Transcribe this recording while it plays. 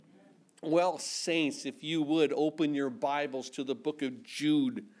Well, saints, if you would open your Bibles to the book of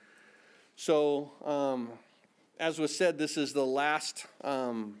Jude. So, as was said, this is the last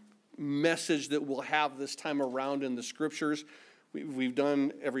message that we'll have this time around in the Scriptures. We've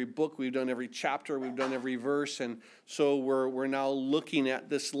done every book, we've done every chapter, we've done every verse, and so we're now looking at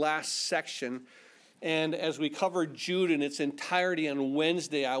this last section. And as we cover Jude in its entirety on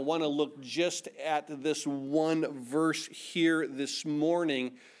Wednesday, I want to look just at this one verse here this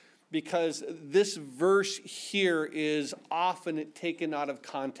morning, because this verse here is often taken out of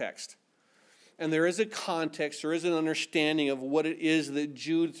context. And there is a context, there is an understanding of what it is that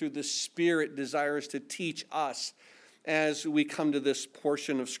Jude, through the Spirit, desires to teach us as we come to this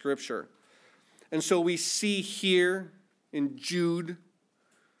portion of Scripture. And so we see here in Jude,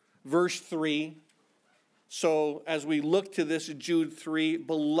 verse 3, so as we look to this Jude 3,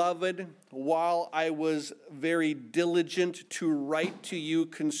 beloved, while I was very diligent to write to you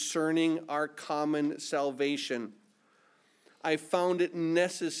concerning our common salvation, I found it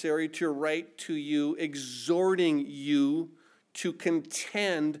necessary to write to you, exhorting you to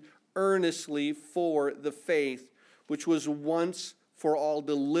contend earnestly for the faith, which was once for all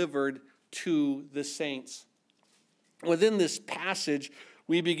delivered to the saints. Within this passage,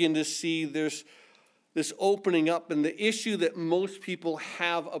 we begin to see this opening up, and the issue that most people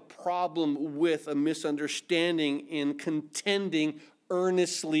have a problem with, a misunderstanding in contending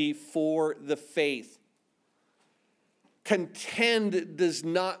earnestly for the faith. Contend does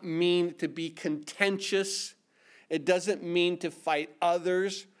not mean to be contentious. It doesn't mean to fight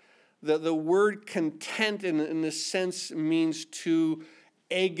others. The word content in a sense means to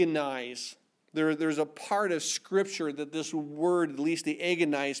agonize. There's a part of Scripture that this word, at least the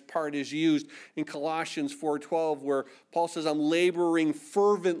agonize part, is used in Colossians 4:12, where Paul says, I'm laboring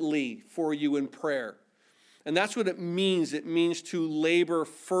fervently for you in prayer. And that's what it means. It means to labor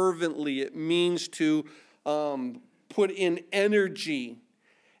fervently. It means to put in energy.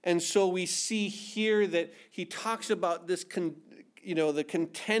 And so we see here that he talks about this, the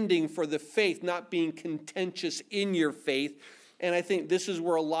contending for the faith, not being contentious in your faith. And I think this is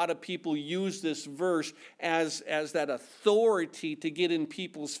where a lot of people use this verse as that authority to get in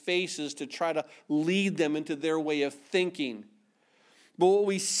people's faces to try to lead them into their way of thinking. But what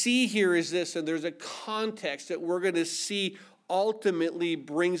we see here is this, and there's a context that we're going to see ultimately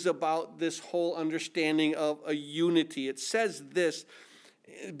brings about this whole understanding of a unity. It says this,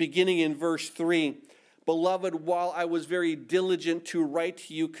 beginning in verse 3, beloved, while I was very diligent to write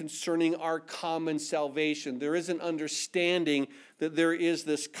to you concerning our common salvation. There is an understanding that there is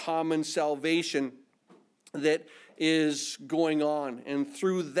this common salvation that is going on. And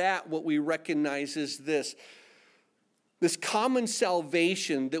through that, what we recognize is this. This common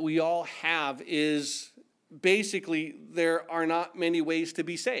salvation that we all have is basically there are not many ways to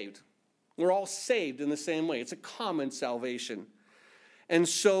be saved. We're all saved in the same way. It's a common salvation. And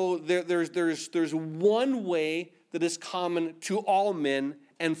so there's one way that is common to all men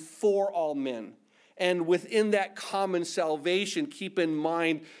and for all men. And within that common salvation, keep in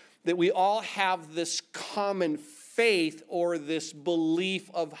mind that we all have this common faith or this belief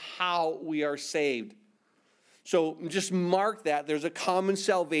of how we are saved. So just mark that. There's a common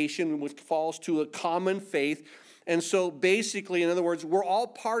salvation which falls to a common faith. And so basically, in other words, we're all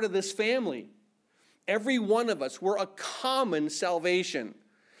part of this family. Every one of us, we're a common salvation.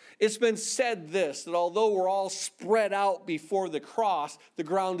 It's been said this, that although we're all spread out before the cross, the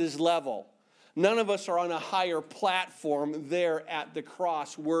ground is level. None of us are on a higher platform there at the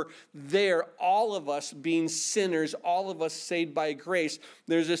cross. We're there, all of us being sinners, all of us saved by grace.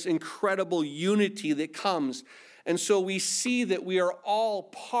 There's this incredible unity that comes. And so we see that we are all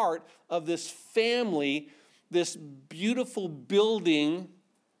part of this family, this beautiful building,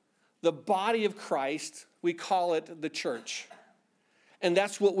 the body of Christ. We call it the church. And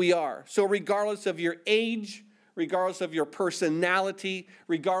that's what we are. So regardless of your age, regardless of your personality,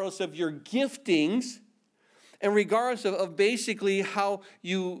 regardless of your giftings, and regardless of basically how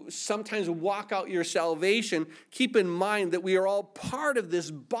you sometimes walk out your salvation, keep in mind that we are all part of this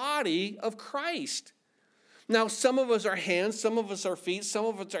body of Christ. Now, some of us are hands, some of us are feet, some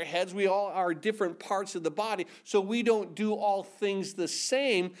of us are heads. We all are different parts of the body, so we don't do all things the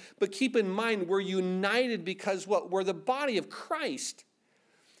same. But keep in mind, we're united because what? We're the body of Christ.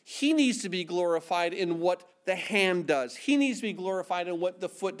 He needs to be glorified in what the hand does. He needs to be glorified in what the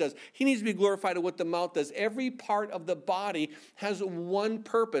foot does. He needs to be glorified in what the mouth does. Every part of the body has one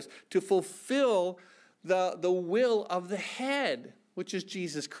purpose, to fulfill the will of the head, which is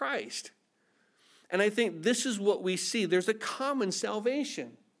Jesus Christ. And I think this is what we see. There's a common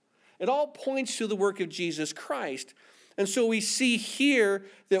salvation. It all points to the work of Jesus Christ. And so we see here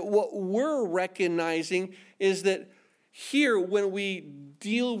that what we're recognizing is that here, when we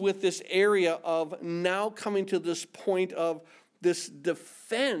deal with this area of now coming to this point of this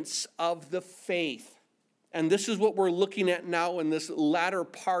defense of the faith, and this is what we're looking at now in this latter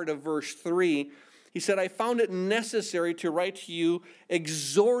part of verse 3. He said, I found it necessary to write to you,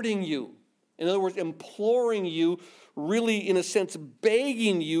 exhorting you. In other words, imploring you, really in a sense,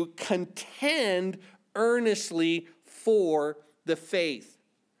 begging you, contend earnestly for the faith.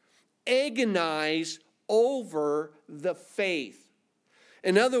 Agonize over the faith.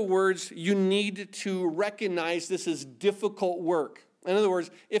 In other words, you need to recognize this is difficult work. In other words,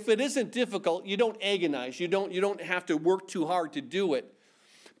 if it isn't difficult, you don't agonize. You don't have to work too hard to do it.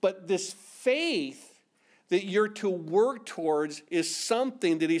 But this faith that you're to work towards is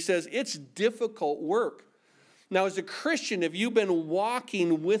something that he says it's difficult work. Now, as a Christian, if you've been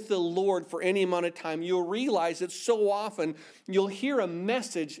walking with the Lord for any amount of time, you'll realize that so often you'll hear a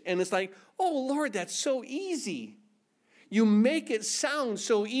message and it's like, oh, Lord, that's so easy. You make it sound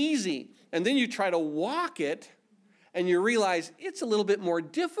so easy. And then you try to walk it and you realize it's a little bit more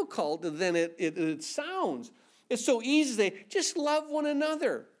difficult than it sounds. It's so easy to say, just love one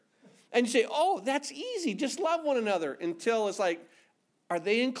another. And you say, oh, that's easy, just love one another. Until it's like, are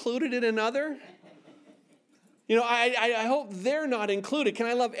they included in another? You know, I hope they're not included. Can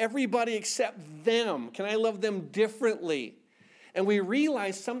I love everybody except them? Can I love them differently? And we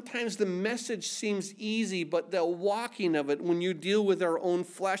realize sometimes the message seems easy, but the walking of it, when you deal with our own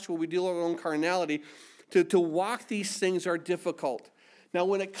flesh, when we deal with our own carnality, to walk these things are difficult. Now,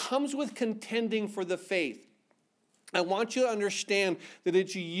 when it comes with contending for the faith, I want you to understand that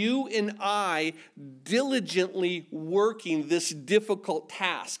it's you and I diligently working this difficult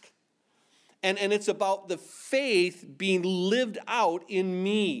task. And it's about the faith being lived out in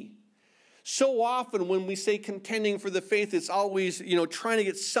me. So often when we say contending for the faith, it's always, trying to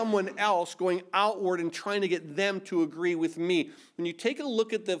get someone else going outward and trying to get them to agree with me. When you take a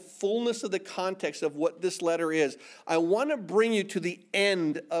look at the fullness of the context of what this letter is, I want to bring you to the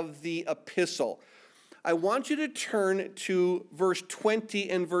end of the epistle. I want you to turn to verse 20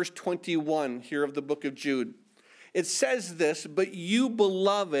 and verse 21 here of the book of Jude. It says this, but you,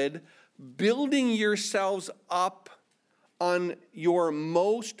 beloved, building yourselves up on your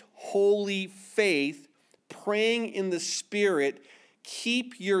most holy faith, praying in the Spirit,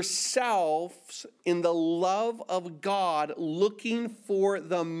 keep yourselves in the love of God, looking for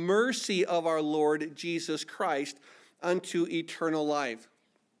the mercy of our Lord Jesus Christ unto eternal life.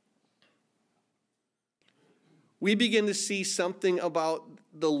 We begin to see something about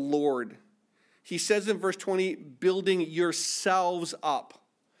the Lord. He says in verse 20, building yourselves up.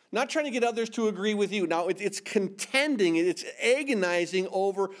 Not trying to get others to agree with you. Now, it's contending, it's agonizing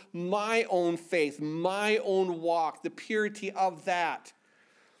over my own faith, my own walk, the purity of that.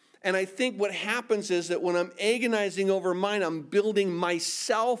 And I think what happens is that when I'm agonizing over mine, I'm building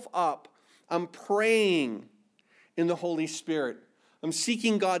myself up. I'm praying in the Holy Spirit. I'm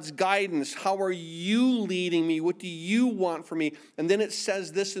seeking God's guidance. How are you leading me? What do you want from me? And then it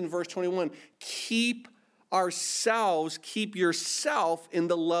says this in verse 21, keep yourself in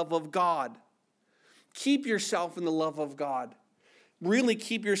the love of God. Keep yourself in the love of God. Really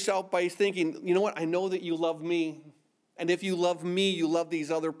keep yourself by thinking, you know what, I know that you love me. And if you love me, you love these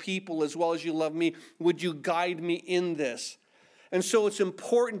other people as well as you love me. Would you guide me in this? And so it's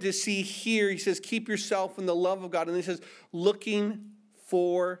important to see here, he says, keep yourself in the love of God. And he says, looking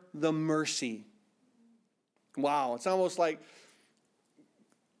for the mercy. Wow, it's almost like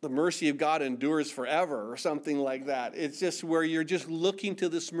the mercy of God endures forever or something like that. It's just where you're just looking to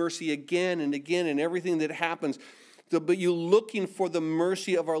this mercy again and again and everything that happens. But you're looking for the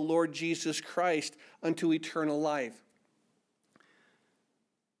mercy of our Lord Jesus Christ unto eternal life.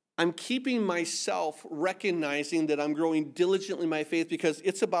 I'm keeping myself recognizing that I'm growing diligently in my faith because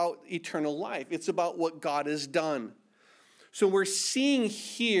it's about eternal life. It's about what God has done. So we're seeing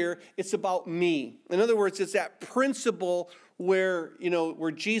here, it's about me. In other words, it's that principle where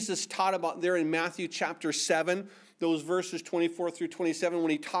Jesus taught about there in Matthew chapter 7, those verses 24 through 27,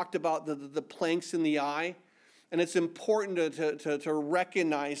 when he talked about the planks in the eye. And it's important to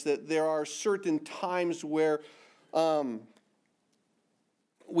recognize that there are certain times where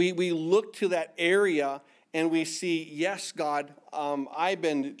we look to that area and we see, yes, God, I've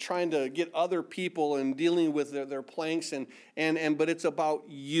been trying to get other people and dealing with their planks, but it's about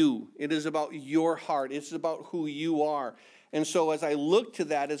you. It is about your heart. It's about who you are. And so as I look to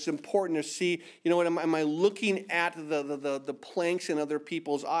that, it's important to see, am I looking at the planks in other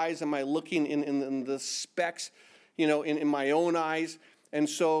people's eyes? Am I looking in the specks, in my own eyes? And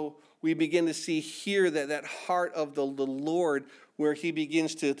so we begin to see here that heart of the Lord, where he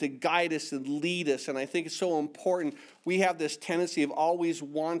begins to guide us and lead us. And I think it's so important. We have this tendency of always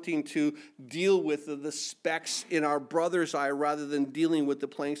wanting to deal with the specks in our brother's eye rather than dealing with the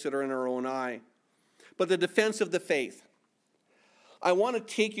planks that are in our own eye. But the defense of the faith. I want to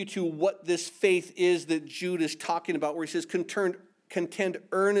take you to what this faith is that Jude is talking about, where he says, contend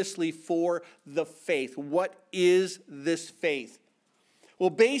earnestly for the faith. What is this faith? Well,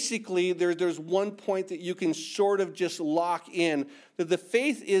 basically, there's one point that you can sort of just lock in, that the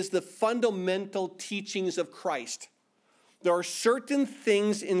faith is the fundamental teachings of Christ. There are certain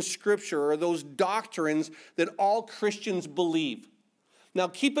things in Scripture, or those doctrines, that all Christians believe. Now,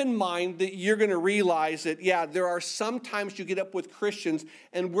 keep in mind that you're going to realize that, there are some times you get up with Christians,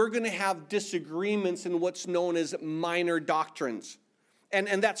 and we're going to have disagreements in what's known as minor doctrines.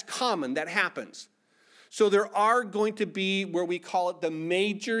 And that's common, that happens. So there are going to be, where we call it the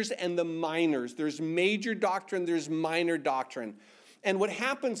majors and the minors. There's major doctrine, there's minor doctrine. And what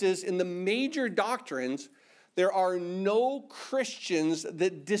happens is, in the major doctrines, there are no Christians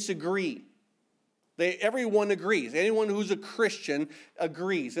that disagree. Everyone agrees. Anyone who's a Christian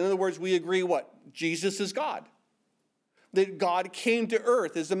agrees. In other words, we agree what? Jesus is God. That God came to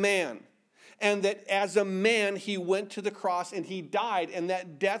earth as a man. And that as a man, he went to the cross and he died. And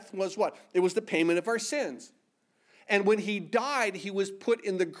that death was what? It was the payment of our sins. And when he died, he was put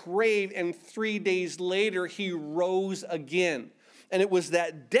in the grave. And 3 days later, he rose again. And it was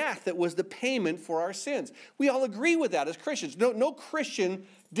that death that was the payment for our sins. We all agree with that as Christians. No Christian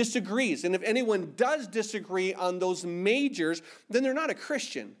disagrees. And if anyone does disagree on those majors, then they're not a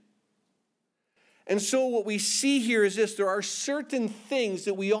Christian. And so what we see here is this: there are certain things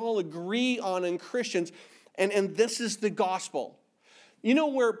that we all agree on in Christians, and this is the gospel. You know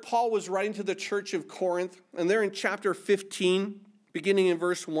where Paul was writing to the church of Corinth, and there in chapter 15, beginning in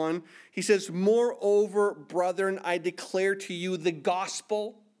verse 1, he says, "Moreover, brethren, I declare to you the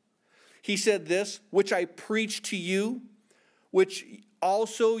gospel." He said this, "which I preached to you, which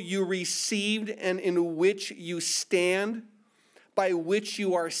also you received, and in which you stand, by which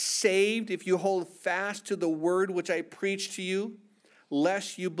you are saved, if you hold fast to the word which I preached to you,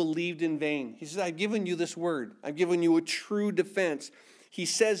 lest you believed in vain." He says, "I've given you this word. I've given you a true defense." He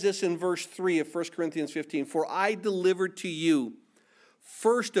says this in verse 3 of 1 Corinthians 15, "For I delivered to you,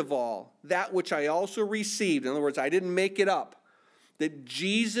 first of all, that which I also received." In other words, I didn't make it up. "That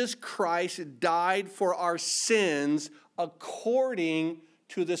Jesus Christ died for our sins according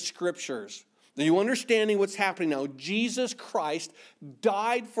to the Scriptures." Are you understanding what's happening now? Jesus Christ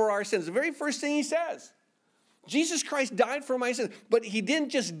died for our sins. The very first thing he says. Jesus Christ died for my sins. But he didn't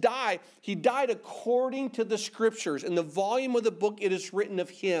just die. He died according to the Scriptures. In the volume of the book, it is written of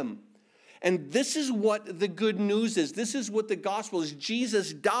him. And this is what the good news is. This is what the gospel is.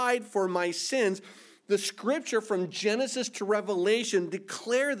 Jesus died for my sins. The Scripture from Genesis to Revelation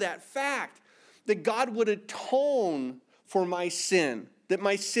declare that fact, that God would atone for my sin, that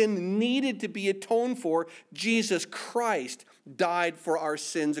my sin needed to be atoned for. Jesus Christ died for our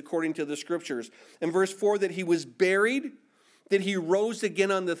sins according to the Scriptures. In verse 4, that he was buried, that he rose again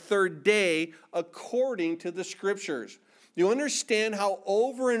on the third day according to the Scriptures. You understand how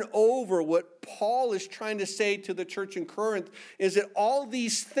over and over what Paul is trying to say to the church in Corinth is that all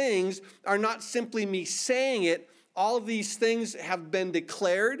these things are not simply me saying it. All of these things have been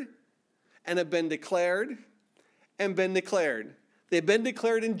declared and have been declared and been declared. They've been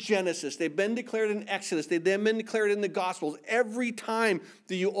declared in Genesis. They've been declared in Exodus. They've been declared in the Gospels. Every time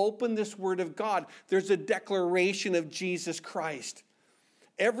that you open this Word of God, there's a declaration of Jesus Christ.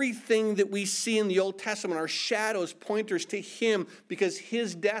 Everything that we see in the Old Testament are shadows, pointers to him, because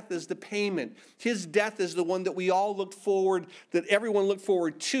his death is the payment. His death is the one that we all look forward, that everyone looked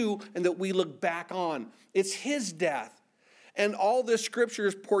forward to, and that we look back on. It's his death. And all the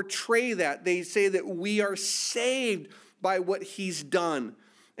Scriptures portray that. They say that we are saved by what he's done.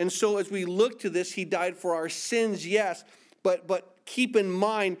 And so as we look to this, he died for our sins, yes, but keep in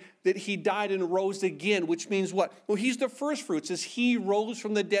mind that he died and rose again, which means what? Well, he's the first fruits. As he rose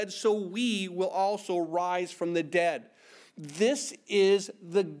from the dead, so we will also rise from the dead. This is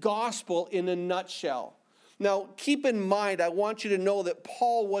the gospel in a nutshell. Now, keep in mind, I want you to know that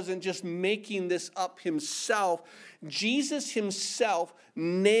Paul wasn't just making this up himself. Jesus himself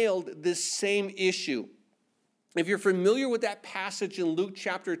nailed this same issue. If you're familiar with that passage in Luke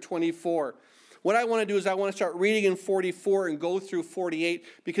chapter 24, what I want to do is I want to start reading in 44 and go through 48,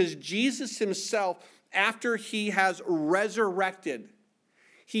 because Jesus himself, after he has resurrected,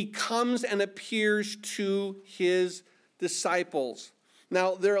 he comes and appears to his disciples.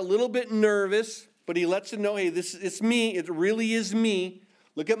 Now, they're a little bit nervous, but he lets them know, hey, it's me. It really is me.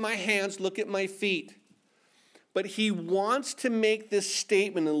 Look at my hands, look at my feet. But he wants to make this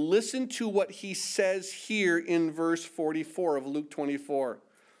statement, and listen to what he says here in verse 44 of Luke 24.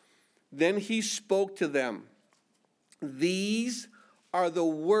 Then he spoke to them. These are the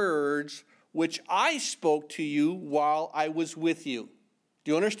words which I spoke to you while I was with you.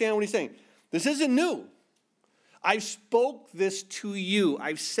 Do you understand what he's saying? This isn't new. I spoke this to you.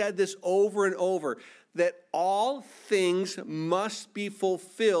 I've said this over and over, that all things must be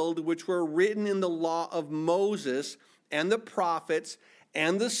fulfilled which were written in the law of Moses and the prophets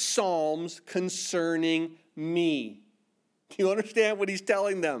and the Psalms concerning me. Do you understand what he's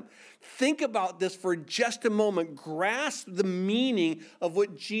telling them? Think about this for just a moment. Grasp the meaning of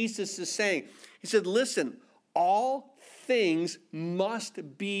what Jesus is saying. He said, listen, all things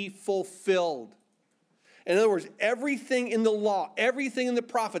must be fulfilled. In other words, everything in the law, everything in the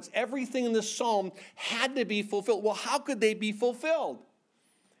prophets, everything in the psalm had to be fulfilled. Well, how could they be fulfilled?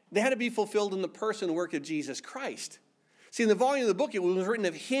 They had to be fulfilled in the person and work of Jesus Christ. See, in the volume of the book, it was written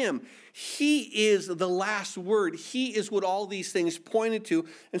of him. He is the last word. He is what all these things pointed to.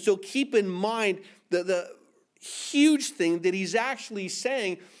 And so keep in mind the huge thing that he's actually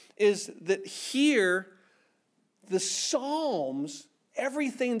saying is that here, the Psalms,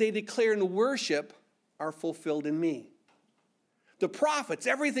 everything they declare in worship, are fulfilled in me. The prophets,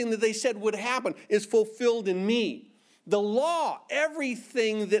 everything that they said would happen is fulfilled in me. The law,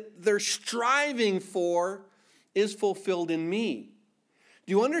 everything that they're striving for is fulfilled in me.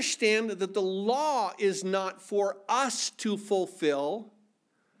 Do you understand that the law is not for us to fulfill?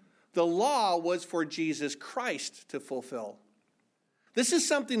 The law was for Jesus Christ to fulfill. This is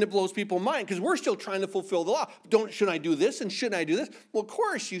something that blows people's mind because we're still trying to fulfill the law. Should I do this and shouldn't I do this? Well, of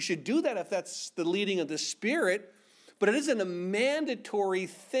course you should do that if that's the leading of the Spirit. But it isn't a mandatory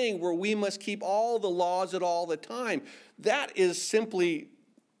thing where we must keep all the laws at all the time. That is simply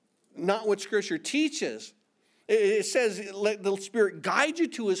not what Scripture teaches. It says, let the Spirit guide you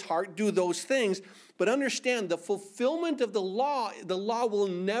to his heart, do those things. But understand, the fulfillment of the law will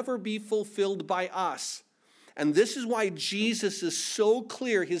never be fulfilled by us. And this is why Jesus is so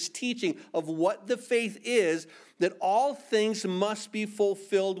clear, his teaching of what the faith is, that all things must be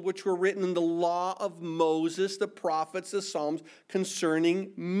fulfilled which were written in the law of Moses, the prophets, the Psalms,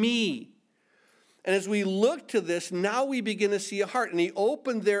 concerning me. And as we look to this, now we begin to see a heart. And he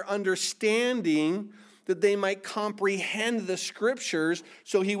opened their understanding that they might comprehend the Scriptures.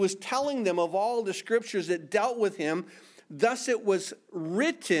 So he was telling them of all the Scriptures that dealt with him. Thus it was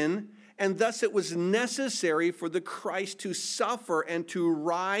written, and thus it was necessary for the Christ to suffer and to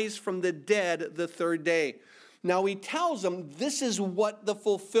rise from the dead the third day. Now he tells them this is what the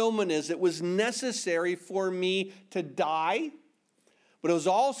fulfillment is. It was necessary for me to die, but it was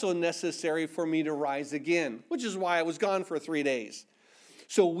also necessary for me to rise again, which is why I was gone for 3 days.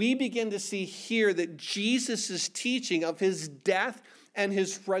 So we begin to see here that Jesus' teaching of his death and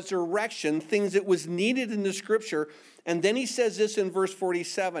his resurrection, things that was needed in the Scripture. And then he says this in verse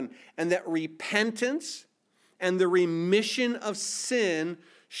 47, and that repentance and the remission of sin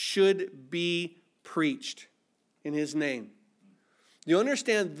should be preached in his name. You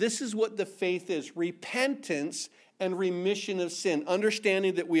understand, this is what the faith is: repentance and remission of sin.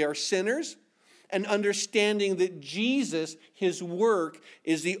 Understanding that we are sinners, and understanding that Jesus, his work,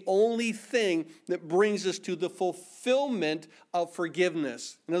 is the only thing that brings us to the fulfillment of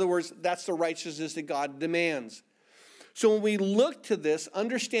forgiveness. In other words, that's the righteousness that God demands. So when we look to this,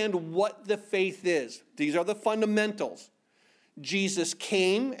 understand what the faith is. These are the fundamentals. Jesus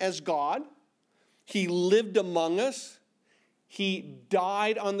came as God. He lived among us. He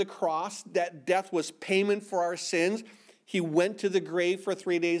died on the cross. That death was payment for our sins. He went to the grave for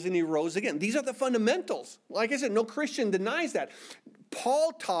 3 days and he rose again. These are the fundamentals. Like I said, no Christian denies that.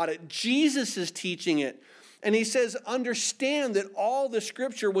 Paul taught it. Jesus is teaching it. And he says, understand that all the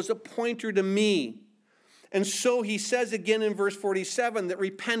Scripture was a pointer to me. And so he says again in verse 47 that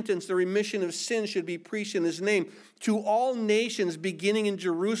repentance, the remission of sin, should be preached in his name to all nations beginning in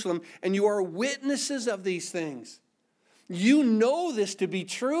Jerusalem. And you are witnesses of these things. You know this to be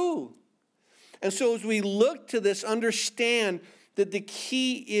true. And so as we look to this, understand that the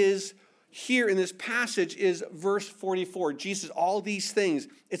key is here in this passage is verse 44. Jesus, all these things,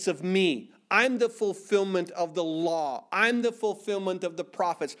 it's of me. I'm the fulfillment of the law. I'm the fulfillment of the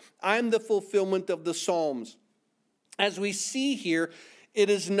prophets. I'm the fulfillment of the Psalms. As we see here, it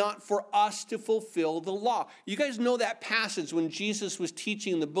is not for us to fulfill the law. You guys know that passage when Jesus was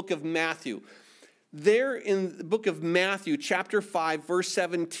teaching in the book of Matthew. There in the book of Matthew, chapter 5, verse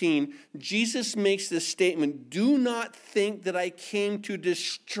 17, Jesus makes this statement, do not think that I came to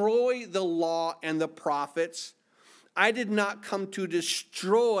destroy the law and the prophets. I did not come to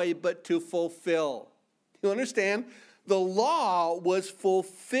destroy, but to fulfill. You understand? The law was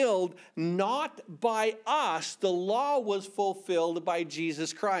fulfilled not by us. The law was fulfilled by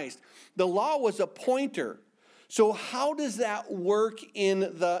Jesus Christ. The law was a pointer. So how does that work in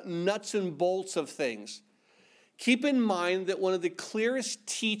the nuts and bolts of things? Keep in mind that one of the clearest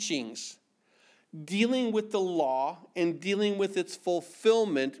teachings dealing with the law and dealing with its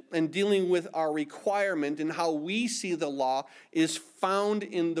fulfillment and dealing with our requirement and how we see the law is found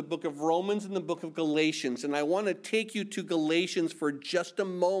in the book of Romans and the book of Galatians. And I want to take you to Galatians for just a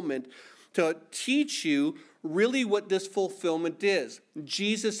moment to teach you really what this fulfillment is.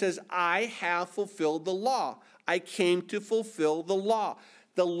 Jesus says, I have fulfilled the law. I came to fulfill the law.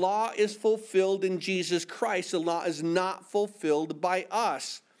 The law is fulfilled in Jesus Christ. The law is not fulfilled by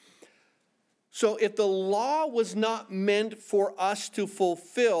us. So if the law was not meant for us to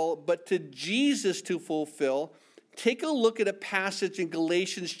fulfill, but to Jesus to fulfill, take a look at a passage in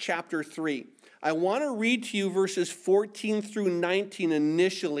Galatians chapter 3. I want to read to you verses 14 through 19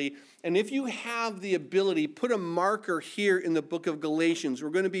 initially. And if you have the ability, put a marker here in the book of Galatians. We're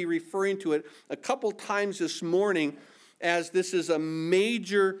going to be referring to it a couple times this morning, as this is a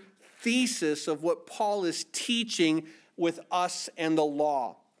major thesis of what Paul is teaching with us and the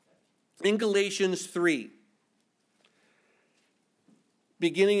law. In Galatians 3,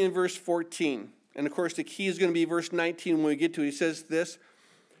 beginning in verse 14, and of course the key is going to be verse 19 when we get to it, he says this,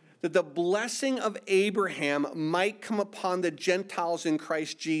 that the blessing of Abraham might come upon the Gentiles in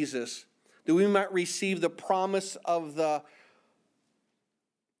Christ Jesus, that we might receive the promise of the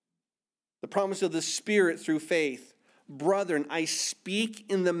Spirit through faith. Brethren, I speak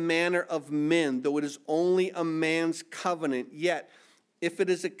in the manner of men, though it is only a man's covenant, yet if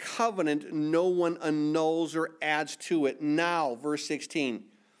it is a covenant, no one annuls or adds to it. Now, verse 16,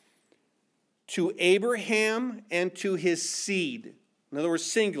 to Abraham and to his seed, in other words,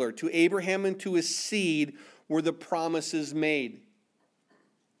 singular, to Abraham and to his seed were the promises made.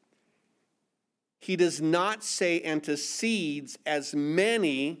 He does not say, and to seeds as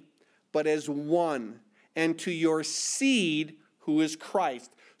many, but as one, and to your seed who is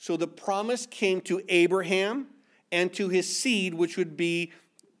Christ. So the promise came to Abraham and to his seed, which would be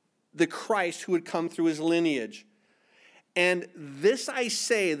the Christ who would come through his lineage. And this I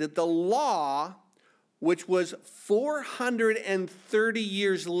say, that the law, which was 430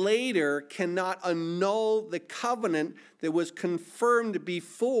 years later, cannot annul the covenant that was confirmed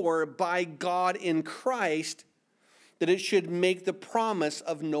before by God in Christ, that it should make the promise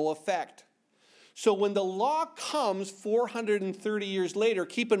of no effect. So when the law comes 430 years later,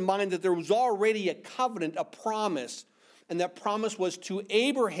 keep in mind that there was already a covenant, a promise, and that promise was to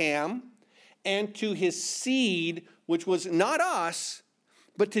Abraham and to his seed, which was not us,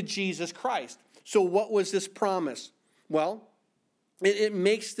 but to Jesus Christ. So what was this promise? Well, it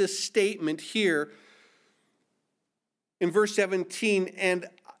makes this statement here in verse 17, and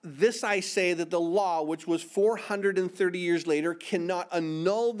this I say, that the law, which was 430 years later, cannot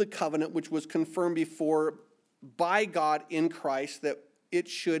annul the covenant which was confirmed before by God in Christ, that it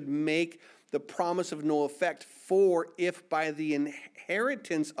should make the promise of no effect. For if by the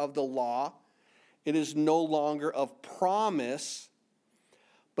inheritance of the law it is no longer of promise,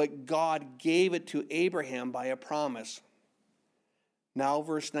 but God gave it to Abraham by a promise. Now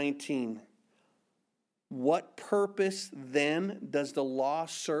verse 19. What purpose then does the law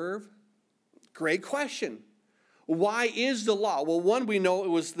serve? Great question. Why is the law? Well, one, we know it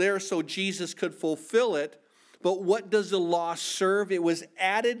was there so Jesus could fulfill it. But what does the law serve? It was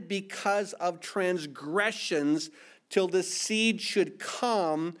added because of transgressions till the seed should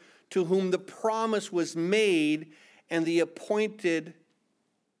come to whom the promise was made and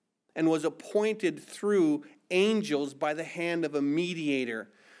was appointed through angels by the hand of a mediator.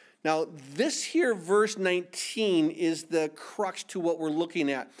 Now, this here, verse 19, is the crux to what we're looking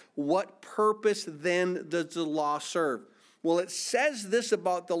at. What purpose then does the law serve? Well, it says this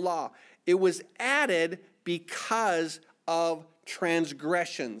about the law. It was added because of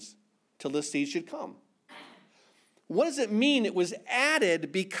transgressions till the seed should come. What does it mean it was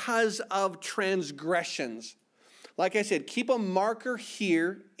added because of transgressions? Like I said, keep a marker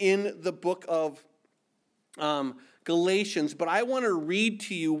here in the book of Galatians, but I want to read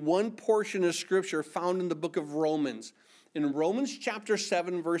to you one portion of Scripture found in the book of Romans. In Romans chapter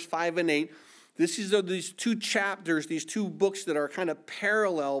 7, verse 5 and 8, these two chapters, these two books that are kind of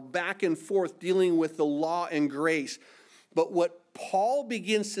parallel, back and forth, dealing with the law and grace. But what Paul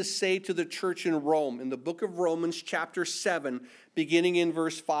begins to say to the church in Rome, in the book of Romans chapter 7, beginning in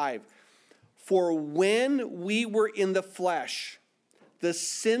verse 5, for when we were in the flesh, the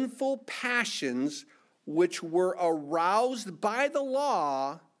sinful passions which were aroused by the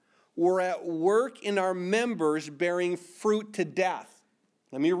law were at work in our members, bearing fruit to death.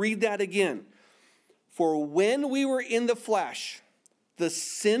 Let me read that again. For when we were in the flesh, the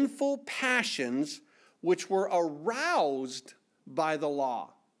sinful passions which were aroused by the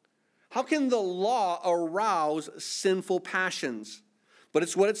law. How can the law arouse sinful passions? But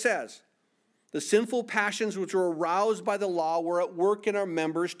it's what it says. The sinful passions which were aroused by the law were at work in our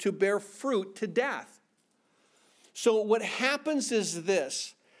members to bear fruit to death. So what happens is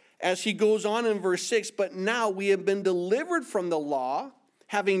this, as he goes on in verse 6, but now we have been delivered from the law,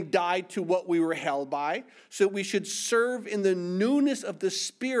 having died to what we were held by, so that we should serve in the newness of the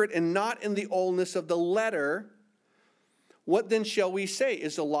Spirit and not in the oldness of the letter. What then shall we say?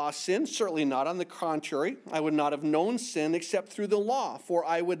 Is the law sin? Certainly not. On the contrary, I would not have known sin except through the law, for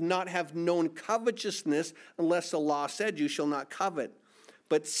I would not have known covetousness unless the law said, you shall not covet.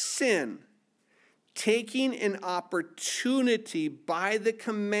 But sin, taking an opportunity by the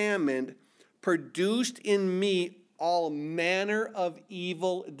commandment, produced in me all manner of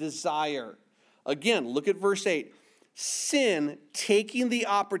evil desire. Again, look at verse 8. Sin, taking the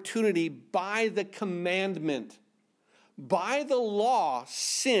opportunity by the commandment. By the law,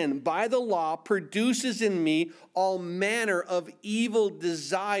 sin, by the law, produces in me all manner of evil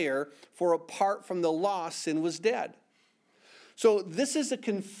desire, for apart from the law, sin was dead. So this is a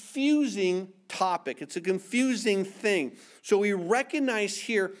confusing topic. It's a confusing thing. So we recognize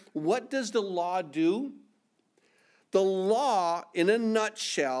here, what does the law do? The law, in a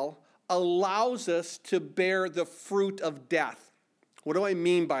nutshell, allows us to bear the fruit of death. What do I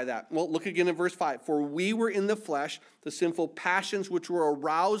mean by that? Well, look again in verse 5. For we were in the flesh, the sinful passions which were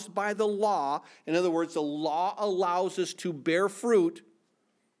aroused by the law. In other words, the law allows us to bear fruit.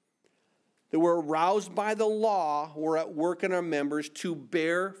 That were aroused by the law were at work in our members to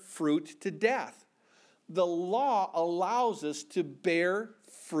bear fruit to death. The law allows us to bear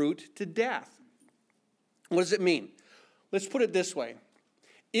fruit to death. What does it mean? Let's put it this way.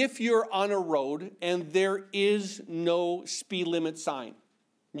 If you're on a road and there is no speed limit sign,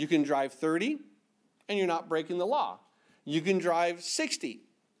 you can drive 30 and you're not breaking the law. You can drive 60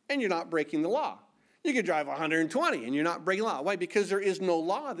 and you're not breaking the law. You can drive 120 and you're not breaking the law. Why? Because there is no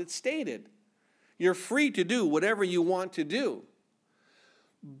law that's stated. You're free to do whatever you want to do.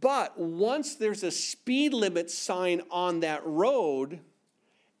 But once there's a speed limit sign on that road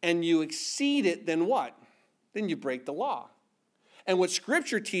and you exceed it, then what? Then you break the law. And what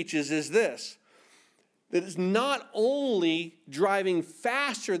Scripture teaches is this, that it's not only driving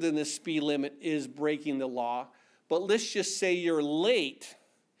faster than the speed limit is breaking the law, but let's just say you're late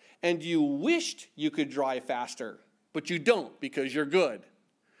and you wished you could drive faster, but you don't because you're good.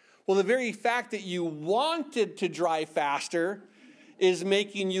 Well, the very fact that you wanted to drive faster is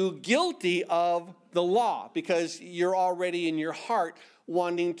making you guilty of the law because you're already in your heart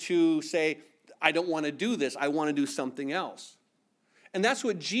wanting to say, I don't want to do this, I want to do something else. And that's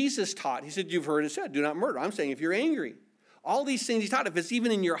what Jesus taught. He said, you've heard it said, do not murder. I'm saying if you're angry. All these things he taught, if it's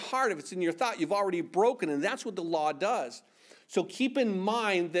even in your heart, if it's in your thought, you've already broken. And that's what the law does. So keep in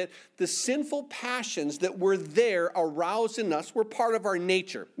mind that the sinful passions that were there aroused in us were part of our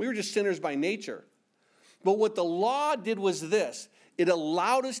nature. We were just sinners by nature. But what the law did was this. It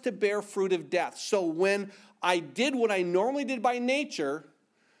allowed us to bear fruit of death. So when I did what I normally did by nature,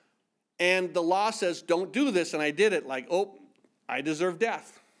 and the law says, don't do this, and I did it, like, oh, I deserve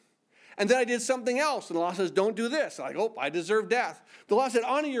death. And then I did something else, and the law says, don't do this. I'm like, oh, I deserve death. The law said,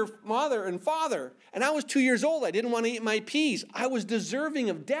 honor your mother and father. And I was 2 years old. I didn't want to eat my peas. I was deserving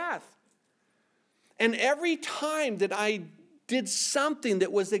of death. And every time that I did something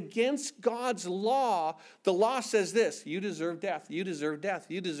that was against God's law, the law says this, you deserve death, you deserve death,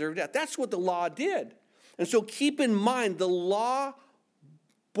 you deserve death. That's what the law did. And so keep in mind, the law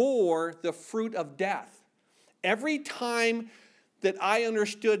bore the fruit of death. Every time that I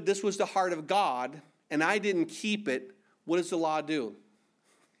understood this was the heart of God and I didn't keep it, what does the law do?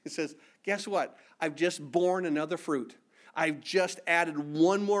 It says, guess what? I've just borne another fruit. I've just added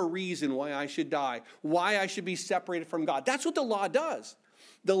one more reason why I should die, why I should be separated from God. That's what the law does.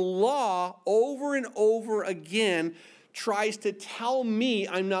 The law over and over again tries to tell me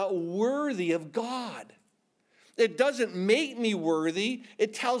I'm not worthy of God. It doesn't make me worthy.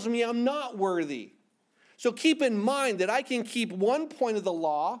 It tells me I'm not worthy. So keep in mind that I can keep 1 point of the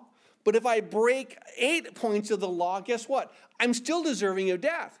law, but if I break 8 points of the law, guess what? I'm still deserving of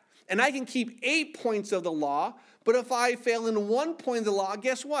death. And I can keep 8 points of the law, but if I fail in 1 point of the law,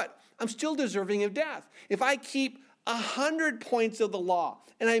 guess what? I'm still deserving of death. If I keep 100 points of the law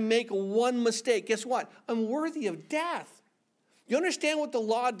and I make one mistake, guess what? I'm worthy of death. You understand what the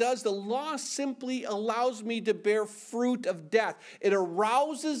law does? The law simply allows me to bear fruit of death. It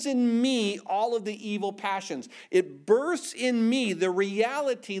arouses in me all of the evil passions. It births in me the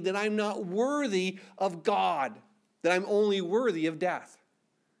reality that I'm not worthy of God, that I'm only worthy of death.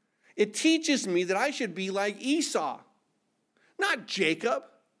 It teaches me that I should be like Esau, not Jacob.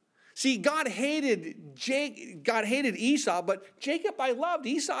 See, God hated Esau, but Jacob I loved,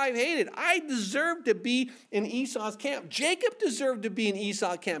 Esau I hated. I deserved to be in Esau's camp. Jacob deserved to be in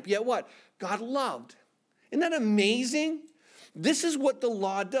Esau's camp. Yet what? God loved. Isn't that amazing? This is what the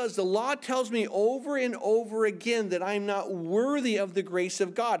law does. The law tells me over and over again that I'm not worthy of the grace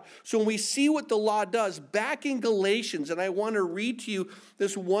of God. So when we see what the law does, back in Galatians, and I want to read to you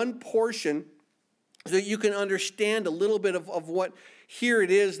this one portion so that you can understand a little bit of what here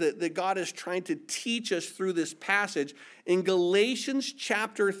it is that God is trying to teach us through this passage. In Galatians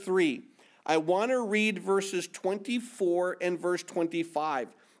chapter 3, I want to read verses 24 and verse 25.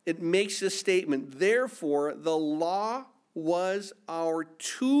 It makes this statement, therefore, the law was our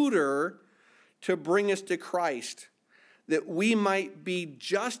tutor to bring us to Christ, that we might be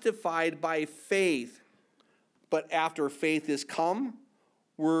justified by faith. But after faith is come,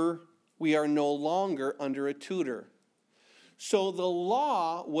 we are no longer under a tutor. So the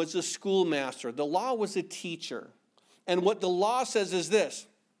law was a schoolmaster. The law was a teacher. And what the law says is this: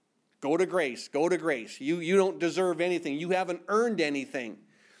 go to grace, go to grace. You don't deserve anything. You haven't earned anything.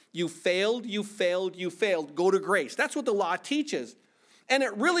 You failed, you failed, you failed. Go to grace. That's what the law teaches. And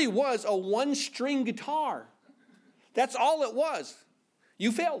it really was a one-string guitar. That's all it was.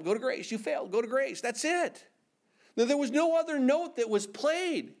 You failed, go to grace. You failed, go to grace. That's it. Now, there was no other note that was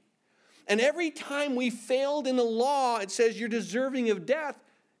played. And every time we failed in the law, it says you're deserving of death.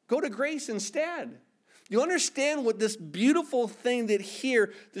 Go to grace instead. You understand what this beautiful thing that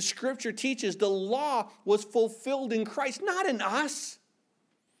here the scripture teaches? The law was fulfilled in Christ, not in us.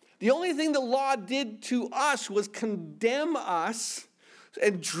 The only thing the law did to us was condemn us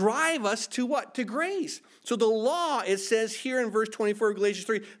and drive us to what? To grace. So the law, it says here in verse 24 of Galatians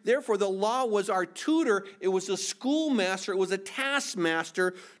 3, therefore the law was our tutor, it was a schoolmaster, it was a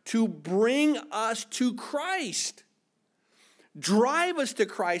taskmaster to bring us to Christ. Drive us to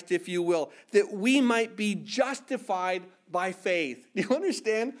Christ, if you will, that we might be justified by faith. Do you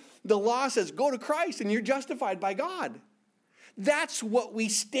understand? The law says, go to Christ and you're justified by God. That's what we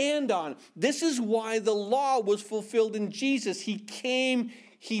stand on. This is why the law was fulfilled in Jesus. He came,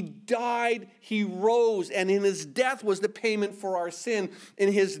 he died, he rose, and in his death was the payment for our sin.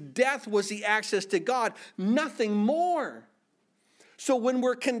 In his death was the access to God, nothing more. So when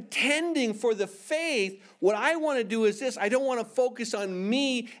we're contending for the faith, what I want to do is this. I don't want to focus on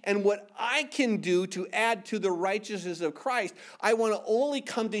me and what I can do to add to the righteousness of Christ. I want to only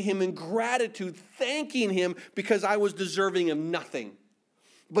come to him in gratitude, thanking him because I was deserving of nothing.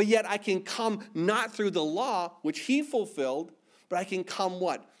 But yet I can come not through the law, which he fulfilled, but I can come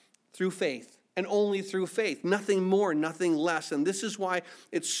what? Through faith. And only through faith. Nothing more, nothing less. And this is why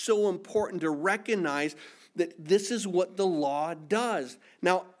it's so important to recognize that this is what the law does.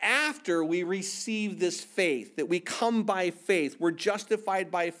 Now, after we receive this faith, that we come by faith, we're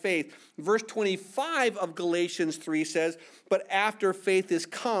justified by faith. Verse 25 of Galatians 3 says, but after faith is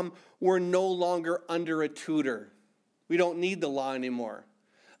come, we're no longer under a tutor. We don't need the law anymore.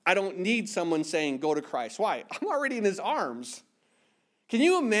 I don't need someone saying, go to Christ. Why? I'm already in his arms. Can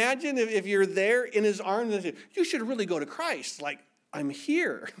you imagine if you're there in his arms and say, you should really go to Christ? Like, I'm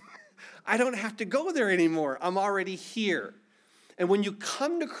here. I don't have to go there anymore. I'm already here. And when you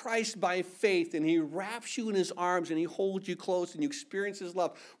come to Christ by faith and he wraps you in his arms and he holds you close and you experience his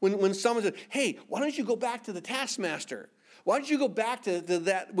love, when someone says, hey, why don't you go back to the taskmaster? Why don't you go back to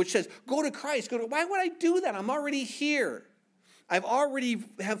that which says, go to Christ? Why would I do that? I'm already here. I've already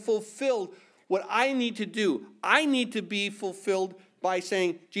have fulfilled what I need to do. I need to be fulfilled by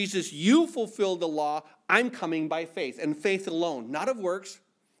saying, Jesus, you fulfilled the law. I'm coming by faith and faith alone, not of works.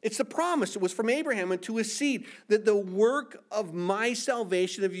 It's the promise. It was from Abraham and to his seed that the work of my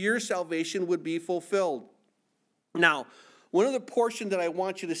salvation, of your salvation, would be fulfilled. Now, one other portion that I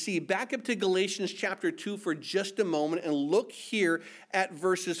want you to see, back up to Galatians chapter 2 for just a moment and look here at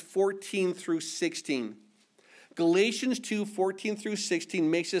verses 14 through 16. Galatians 2, 14 through 16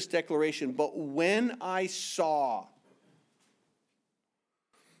 makes this declaration, but when I saw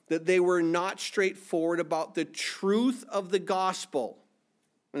that they were not straightforward about the truth of the gospel,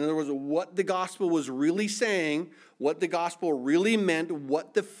 in other words, what the gospel was really saying, what the gospel really meant,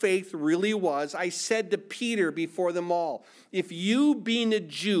 what the faith really was, I said to Peter before them all, if you, being a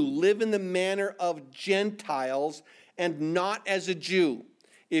Jew, live in the manner of Gentiles and not as a Jew,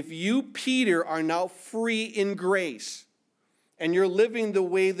 if you, Peter, are now free in grace, and you're living the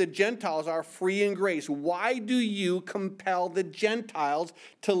way the Gentiles are, free in grace, why do you compel the Gentiles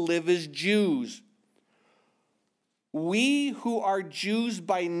to live as Jews? We who are Jews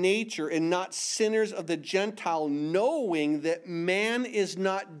by nature and not sinners of the Gentile, knowing that man is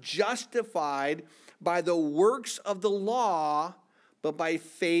not justified by the works of the law, but by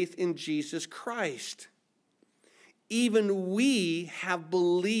faith in Jesus Christ. Even we have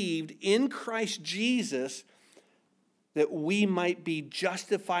believed in Christ Jesus that we might be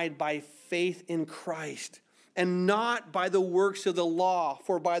justified by faith in Christ, and not by the works of the law.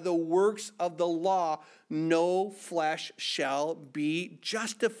 For by the works of the law, no flesh shall be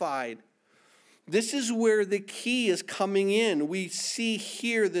justified. This is where the key is coming in. We see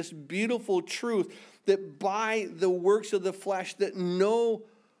here this beautiful truth that by the works of the flesh,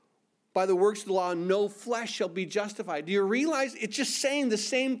 by the works of the law, no flesh shall be justified. Do you realize it's just saying the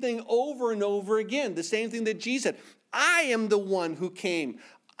same thing over and over again? The same thing that Jesus said. I am the one who came.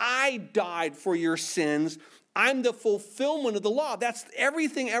 I died for your sins. I'm the fulfillment of the law. That's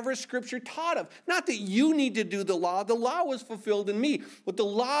everything ever Scripture taught of. Not that you need to do the law. The law was fulfilled in me. What the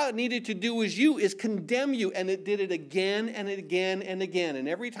law needed to do is condemn you. And it did it again and again and again. And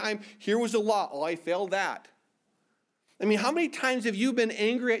every time, here was the law. Oh, I failed that. I mean, how many times have you been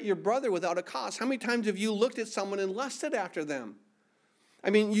angry at your brother without a cause? How many times have you looked at someone and lusted after them? I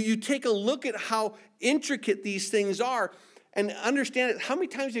mean, you take a look at how intricate these things are and understand it. How many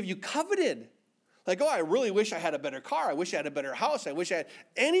times have you coveted? Like, oh, I really wish I had a better car. I wish I had a better house. I wish I had.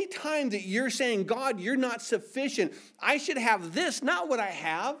 Any time that you're saying, God, you're not sufficient. I should have this, not what I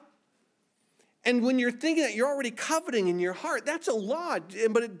have. And when you're thinking that, you're already coveting in your heart. That's a law,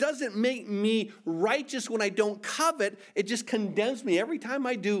 but it doesn't make me righteous when I don't covet. It just condemns me every time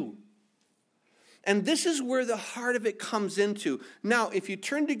I do. And this is where the heart of it comes into. Now, if you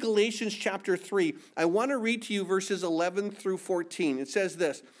turn to Galatians chapter 3, I want to read to you verses 11 through 14. It says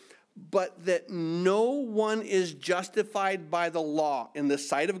this, but that no one is justified by the law in the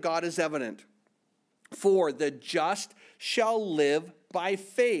sight of God is evident. For the just shall live by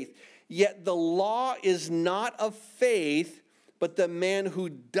faith. Yet the law is not of faith, but the man who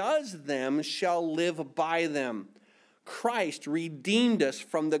does them shall live by them. Christ redeemed us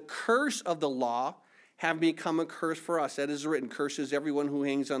from the curse of the law, having become a curse for us. That is written, curses everyone who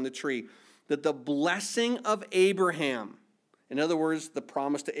hangs on the tree. That the blessing of Abraham, in other words, the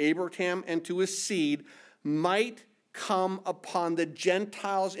promise to Abraham and to his seed, might come upon the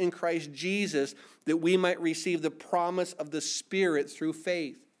Gentiles in Christ Jesus, that we might receive the promise of the Spirit through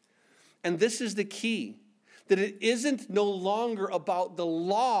faith. And this is the key, that it isn't no longer about the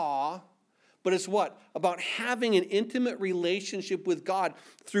law, but it's what? About having an intimate relationship with God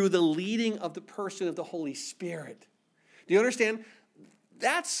through the leading of the person of the Holy Spirit. Do you understand?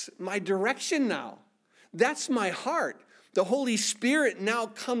 That's my direction now. That's my heart. The Holy Spirit now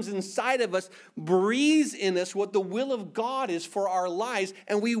comes inside of us, breathes in us what the will of God is for our lives,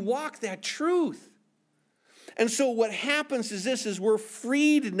 and we walk that truth. And so what happens is this, is we're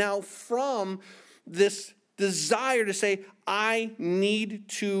freed now from this desire to say, I need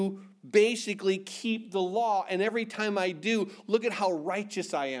to basically keep the law, and every time I do, look at how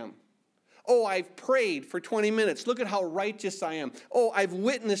righteous I am. Oh, I've prayed for 20 minutes. Look at how righteous I am. Oh, I've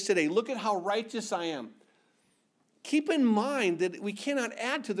witnessed today. Look at how righteous I am. Keep in mind that we cannot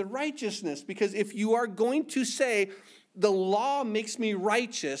add to the righteousness, because if you are going to say, the law makes me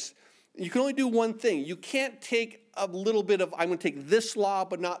righteous, you can only do one thing. You can't take a little bit of, I'm going to take this law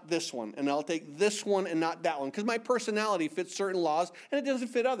but not this one, and I'll take this one and not that one, because my personality fits certain laws and it doesn't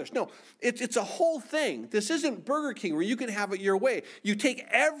fit others. No, it's a whole thing. This isn't Burger King where you can have it your way. You take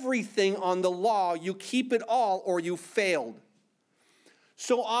everything on the law, you keep it all, or you failed.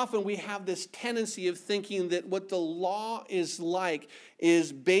 So often we have this tendency of thinking that what the law is like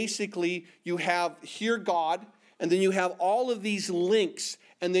is basically you have here God, and then you have all of these links,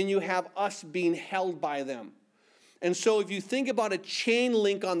 and then you have us being held by them. And so if you think about a chain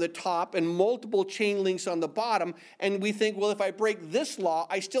link on the top and multiple chain links on the bottom, and we think, well, if I break this law,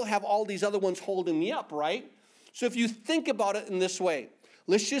 I still have all these other ones holding me up, right? So if you think about it in this way,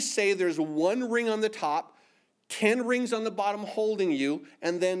 let's just say there's one ring on the top, 10 rings on the bottom holding you,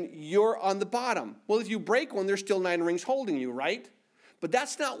 and then you're on the bottom. Well, if you break one, there's still 9 rings holding you, right? But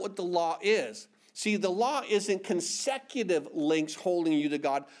that's not what the law is. See, the law isn't consecutive links holding you to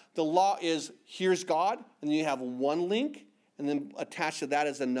God. The law is, here's God, and then you have one link, and then attached to that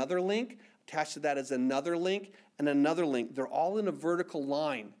is another link, attached to that is another link, and another link. They're all in a vertical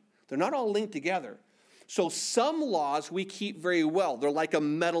line. They're not all linked together. So some laws we keep very well. They're like a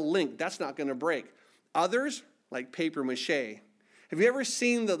metal link. That's not going to break. Others, like paper mache. Have you ever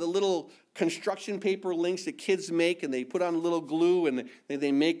seen the little construction paper links that kids make, and they put on a little glue, and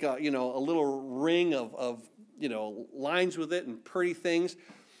they make a little ring of lines with it and pretty things?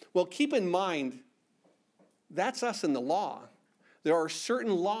 Well, keep in mind, that's us in the law. There are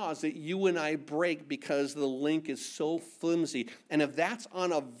certain laws that you and I break because the link is so flimsy. And if that's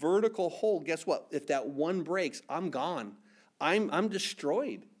on a vertical hole, guess what? If that one breaks, I'm gone. I'm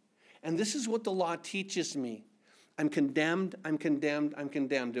destroyed. And this is what the law teaches me. I'm condemned, I'm condemned, I'm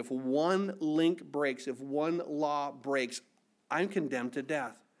condemned. If one link breaks, if one law breaks, I'm condemned to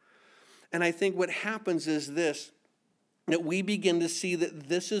death. And I think what happens is this, that we begin to see that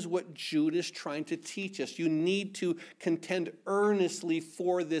this is what Jude is trying to teach us. You need to contend earnestly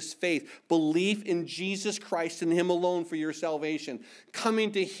for this faith. Belief in Jesus Christ and Him alone for your salvation.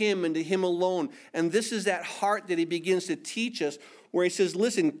 Coming to Him and to Him alone. And this is that heart that he begins to teach us, where he says,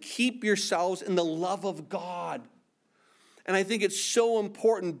 listen, keep yourselves in the love of God. And I think it's so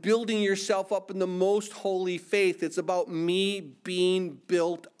important, building yourself up in the most holy faith. It's about me being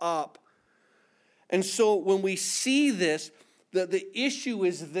built up. And so when we see this, the issue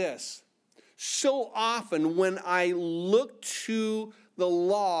is this. So often when I look to the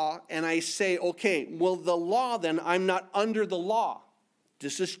law and I say, okay, well, the law then, I'm not under the law.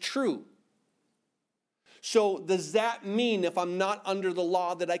 This is true. So does that mean if I'm not under the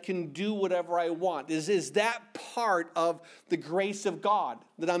law that I can do whatever I want? Is that part of the grace of God?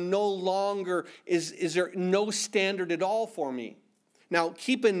 That I'm no longer, is there no standard at all for me? Now,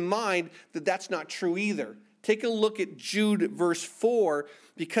 keep in mind that that's not true either. Take a look at Jude verse 4,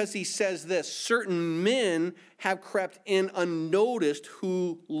 because he says this, certain men have crept in unnoticed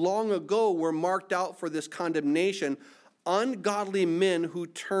who long ago were marked out for this condemnation, ungodly men who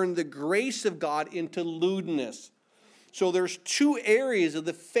turn the grace of God into lewdness. So there's two areas of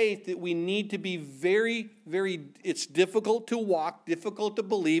the faith that we need to be very, very, it's difficult to walk, difficult to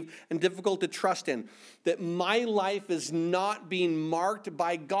believe, and difficult to trust in. That my life is not being marked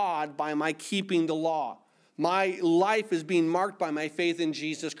by God by my keeping the law. My life is being marked by my faith in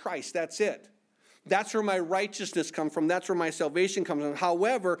Jesus Christ. That's it. That's where my righteousness comes from. That's where my salvation comes from.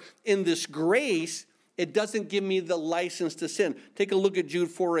 However, in this grace, it doesn't give me the license to sin. Take a look at Jude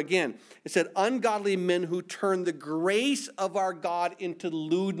 4 again. It said, ungodly men who turn the grace of our God into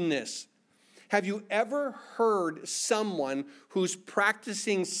lewdness. Have you ever heard someone who's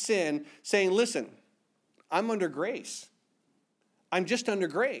practicing sin saying, listen, I'm under grace. I'm just under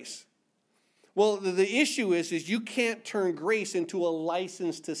grace. Well, the issue is you can't turn grace into a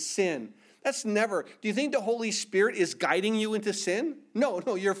license to sin. That's never. Do you think the Holy Spirit is guiding you into sin? No,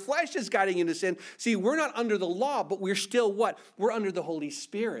 your flesh is guiding you into sin. See, we're not under the law, but we're still what? We're under the Holy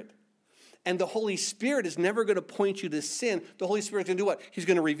Spirit. And the Holy Spirit is never going to point you to sin. The Holy Spirit is going to do what? He's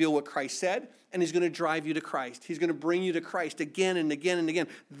going to reveal what Christ said, and He's going to drive you to Christ. He's going to bring you to Christ again and again and again.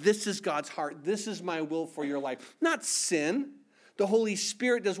 This is God's heart. This is my will for your life. Not sin. The Holy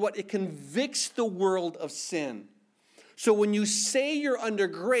Spirit does what? It convicts the world of sin. So when you say you're under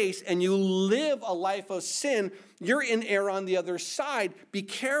grace and you live a life of sin, you're in error on the other side. Be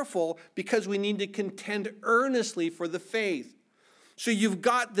careful, because we need to contend earnestly for the faith. So you've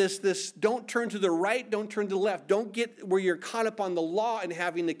got this don't turn to the right, don't turn to the left. Don't get where you're caught up on the law and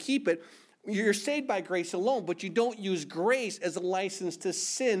having to keep it. You're saved by grace alone, but you don't use grace as a license to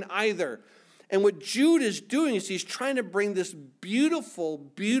sin either. And what Jude is doing is he's trying to bring this beautiful,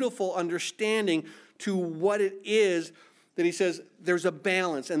 beautiful understanding to what it is that he says there's a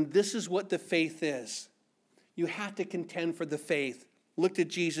balance, and this is what the faith is. You have to contend for the faith. Look to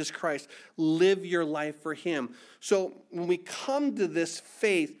Jesus Christ. Live your life for Him. So when we come to this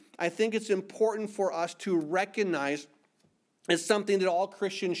faith, I think it's important for us to recognize it's something that all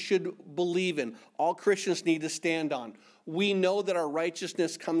Christians should believe in. All Christians need to stand on. We know that our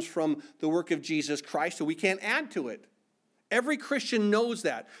righteousness comes from the work of Jesus Christ, so we can't add to it. Every Christian knows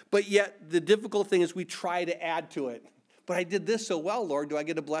that, but yet the difficult thing is we try to add to it. But I did this so well, Lord. Do I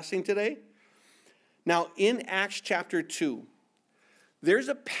get a blessing today? Now, in Acts chapter 2, there's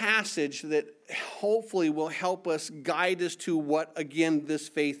a passage that hopefully will help us guide us to what, again, this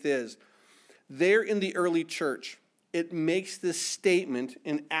faith is. There in the early church, it makes this statement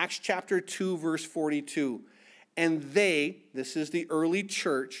in Acts chapter 2, verse 42. And this is the early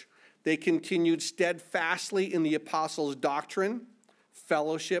church, they continued steadfastly in the apostles' doctrine,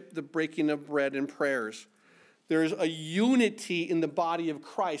 fellowship, the breaking of bread, and prayers. There's a unity in the body of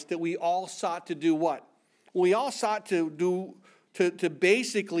Christ that we all sought to do what? We all sought to do, to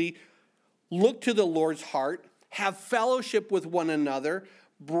basically look to the Lord's heart, have fellowship with one another,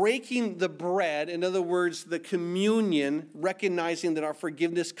 breaking the bread, in other words, the communion, recognizing that our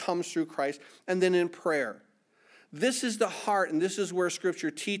forgiveness comes through Christ, and then in prayer. This is the heart, and this is where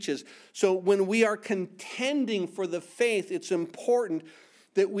Scripture teaches. So when we are contending for the faith, it's important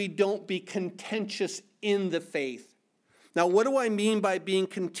that we don't be contentious in the faith. Now, what do I mean by being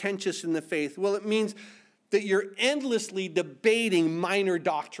contentious in the faith? Well, it means that you're endlessly debating minor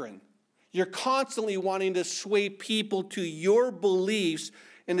doctrine. You're constantly wanting to sway people to your beliefs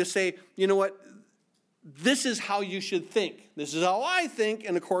and to say, you know what, this is how you should think. This is how I think,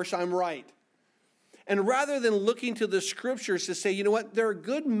 and of course I'm right. And rather than looking to the Scriptures to say, you know what, there are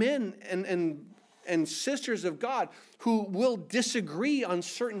good men and sisters of God who will disagree on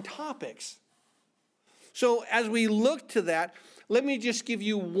certain topics. So as we look to that, let me just give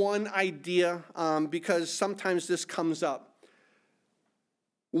you one idea, because sometimes this comes up.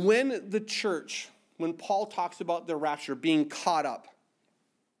 When the church, when Paul talks about the rapture being caught up,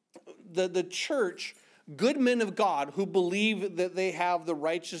 the church, good men of God who believe that they have the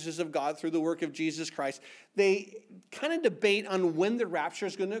righteousness of God through the work of Jesus Christ, they kind of debate on when the rapture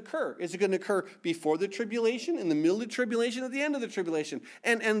is going to occur. Is it going to occur before the tribulation, in the middle of the tribulation, at the end of the tribulation?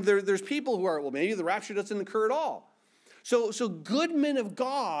 And there's people who are, well, maybe the rapture doesn't occur at all. So good men of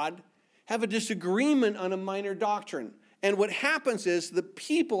God have a disagreement on a minor doctrine. And what happens is the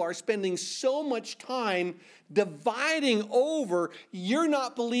people are spending so much time dividing over, you're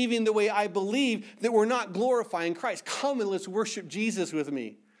not believing the way I believe, that we're not glorifying Christ. Come and let's worship Jesus with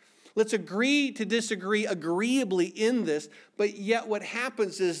me. Let's agree to disagree agreeably in this. But yet what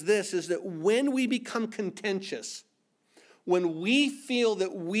happens is this, is that when we become contentious, when we feel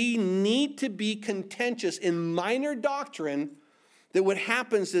that we need to be contentious in minor doctrine, that what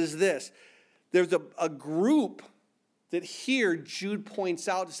happens is this. There's a group that here Jude points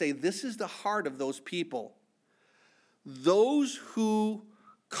out to say this is the heart of those people. Those who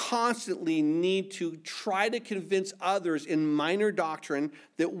constantly need to try to convince others in minor doctrine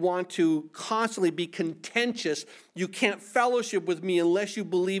that want to constantly be contentious. You can't fellowship with me unless you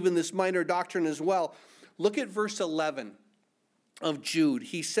believe in this minor doctrine as well. Look at verse 11 of Jude.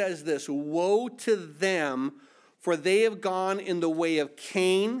 He says this, "Woe to them, for they have gone in the way of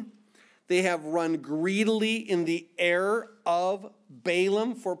Cain. They have run greedily in the error of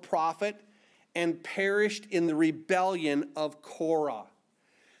Balaam for profit and perished in the rebellion of Korah."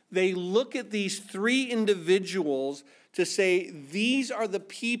 They look at these three individuals to say, these are the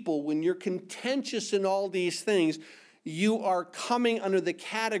people, when you're contentious in all these things, you are coming under the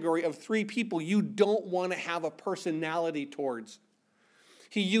category of three people you don't want to have a personality towards.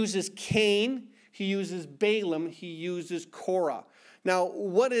 He uses Cain, he uses Balaam, he uses Korah. Now,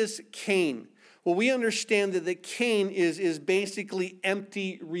 what is Cain? Well, we understand that Cain is basically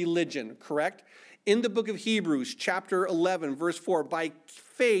empty religion, correct? In the book of Hebrews, chapter 11, verse 4, by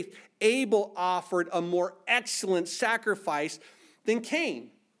faith, Abel offered a more excellent sacrifice than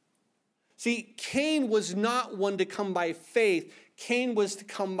Cain. See, Cain was not one to come by faith. Cain was to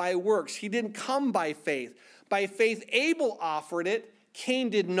come by works. He didn't come by faith. By faith, Abel offered it.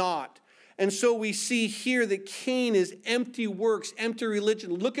 Cain did not. And so we see here that Cain is empty works, empty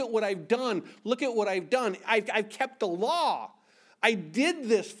religion. Look at what I've done. Look at what I've done. I've kept the law. I did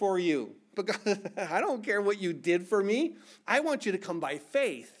this for you. Because I don't care what you did for me. I want you to come by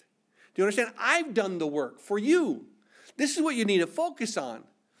faith. Do you understand? I've done the work for you. This is what you need to focus on.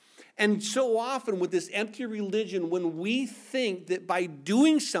 And so often with this empty religion, when we think that by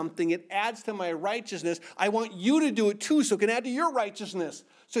doing something it adds to my righteousness, I want you to do it too so it can add to your righteousness.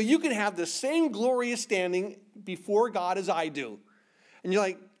 So you can have the same glorious standing before God as I do. And you're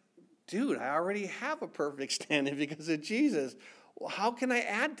like, dude, I already have a perfect standing because of Jesus. Well, how can I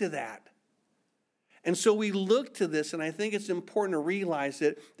add to that? And so we look to this, and I think it's important to realize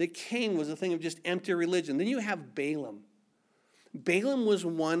that Cain was a thing of just empty religion. Then you have Balaam. Balaam was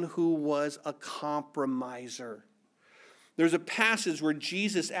one who was a compromiser. There's a passage where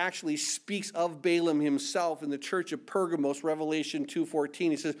Jesus actually speaks of Balaam himself in the church of Pergamos, Revelation 2:14.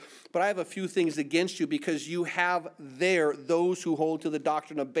 He says, "But I have a few things against you, because you have there those who hold to the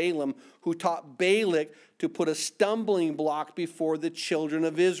doctrine of Balaam, who taught Balak to put a stumbling block before the children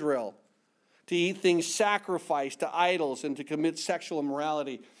of Israel, to eat things sacrificed to idols and to commit sexual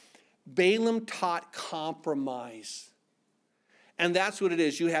immorality." Balaam taught compromise. And that's what it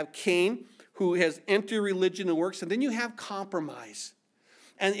is. You have Cain, who has empty religion and works, and then you have compromise.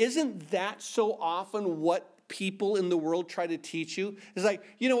 And isn't that so often what people in the world try to teach you? It's like,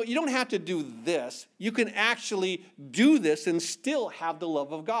 you know what, you don't have to do this. You can actually do this and still have the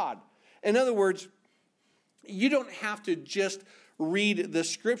love of God. In other words, you don't have to just read the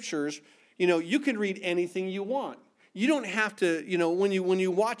scriptures. You know, you can read anything you want. You don't have to, you know, when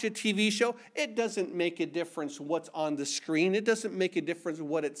you watch a TV show, it doesn't make a difference what's on the screen. It doesn't make a difference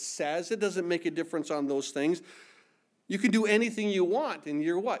what it says. It doesn't make a difference on those things. You can do anything you want, and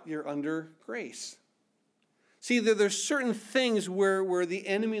you're what? You're under grace. See, there's certain things where the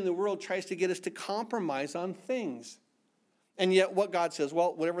enemy in the world tries to get us to compromise on things. And yet what God says,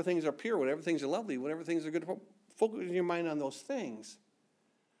 well, whatever things are pure, whatever things are lovely, whatever things are good, focus your mind on those things.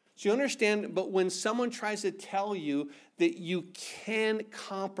 So you understand, but when someone tries to tell you that you can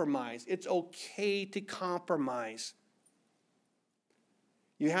compromise, it's okay to compromise,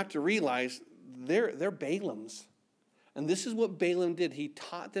 you have to realize they're Balaams. And this is what Balaam did. He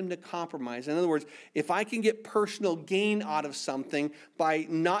taught them to compromise. In other words, if I can get personal gain out of something by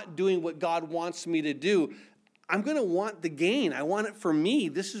not doing what God wants me to do, I'm going to want the gain. I want it for me.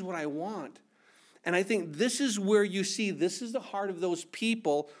 This is what I want. And I think this is where you see, this is the heart of those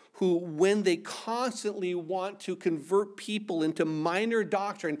people who, when they constantly want to convert people into minor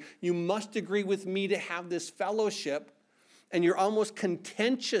doctrine, you must agree with me to have this fellowship, and you're almost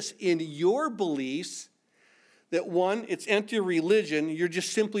contentious in your beliefs, that one, it's empty religion, you're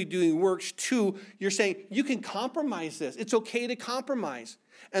just simply doing works. Two, you're saying you can compromise this. It's okay to compromise.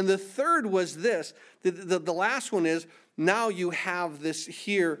 And the third was this, the last one is, now you have this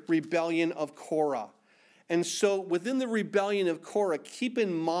here, rebellion of Korah. And so within the rebellion of Korah, keep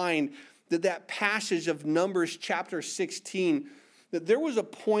in mind that passage of Numbers chapter 16, that there was a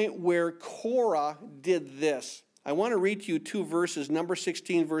point where Korah did this. I want to read to you two verses, number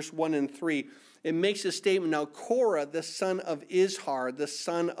 16, verse 1 and 3. It makes a statement. Now, Korah, the son of Izhar, the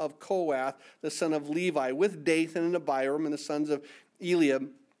son of Kohath, the son of Levi, with Dathan and Abiram and the sons of Eliab,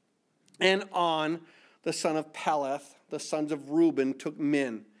 and On, the son of Peleth, the sons of Reuben, took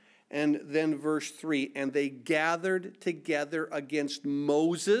men. And then verse 3, and they gathered together against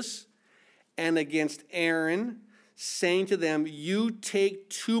Moses and against Aaron, saying to them, you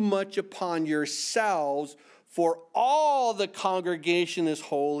take too much upon yourselves, for all the congregation is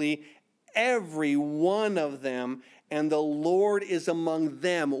holy, every one of them, and the Lord is among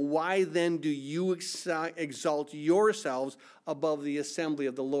them. Why then do you exalt yourselves above the assembly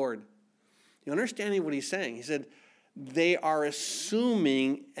of the Lord? You understanding what he's saying? He said, they are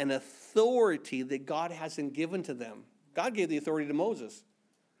assuming an authority that God hasn't given to them. God gave the authority to Moses.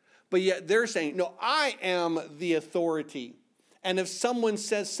 But yet they're saying, no, I am the authority. And if someone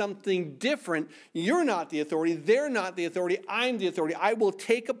says something different, you're not the authority, they're not the authority, I'm the authority. I will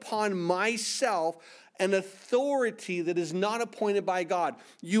take upon myself an authority that is not appointed by God.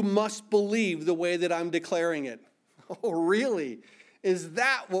 You must believe the way that I'm declaring it. Oh, really? Is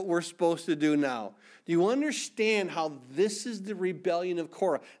that what we're supposed to do now? Do you understand how this is the rebellion of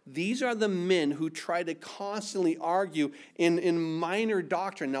Korah? These are the men who try to constantly argue in minor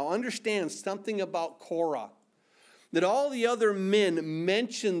doctrine. Now understand something about Korah. That all the other men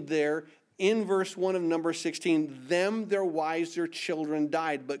mentioned there in verse 1 of number 16, them, their wives, their children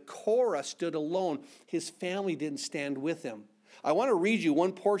died. But Korah stood alone. His family didn't stand with him. I want to read you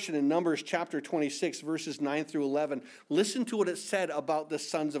one portion in Numbers chapter 26, verses 9 through 11. Listen to what it said about the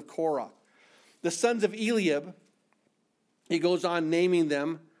sons of Korah. The sons of Eliab, he goes on naming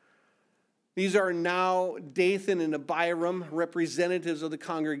them. These are now Dathan and Abiram, representatives of the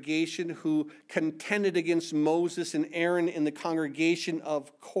congregation who contended against Moses and Aaron in the congregation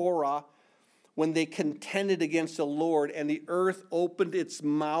of Korah when they contended against the Lord. And the earth opened its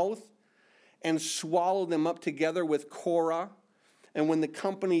mouth and swallowed them up together with Korah. And when the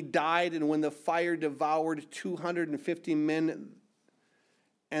company died and when the fire devoured 250 men,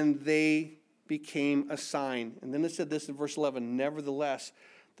 and they became a sign. And then it said this in verse 11, nevertheless,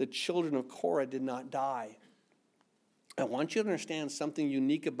 the children of Korah did not die. I want you to understand something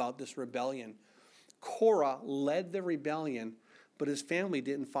unique about this rebellion. Korah led the rebellion, but his family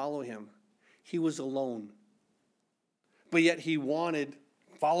didn't follow him. He was alone. But yet he wanted,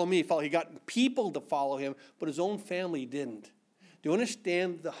 follow me, follow. He got people to follow him, but his own family didn't. Do you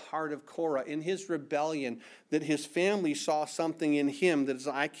understand the heart of Korah in his rebellion, that his family saw something in him that is,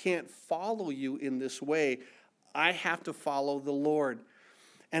 I can't follow you in this way. I have to follow the Lord.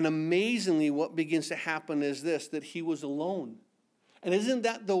 And amazingly, what begins to happen is this, that he was alone. And isn't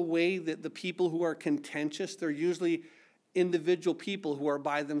that the way that the people who are contentious, they're usually individual people who are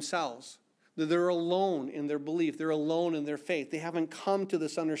by themselves. They're alone in their belief. They're alone in their faith. They haven't come to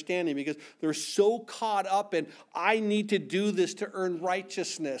this understanding because they're so caught up in, I need to do this to earn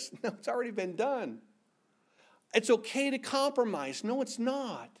righteousness. No, it's already been done. It's okay to compromise. No, it's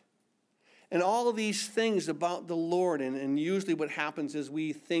not. And all of these things about the Lord, and usually what happens is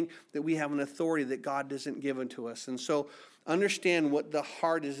we think that we have an authority that God doesn't give unto us. And so understand what the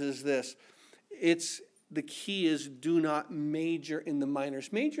heart is this. The key is do not major in the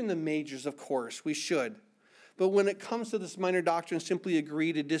minors. Major in the majors, of course, we should. But when it comes to this minor doctrine, simply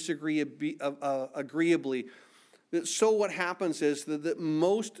agree to disagree agreeably. So what happens is that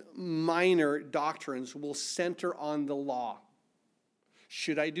most minor doctrines will center on the law.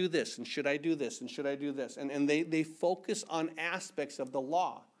 Should I do this? And should I do this? And should I do this? And they focus on aspects of the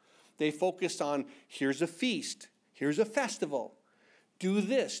law. They focus on, here's a feast. Here's a festival. Do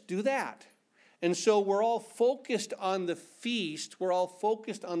this, do that. And so we're all focused on the feast. We're all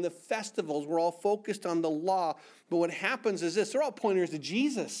focused on the festivals. We're all focused on the law. But what happens is this. They're all pointers to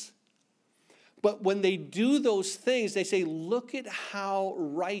Jesus. But when they do those things, they say, look at how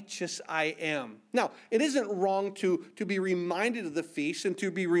righteous I am. Now, it isn't wrong to be reminded of the feast and to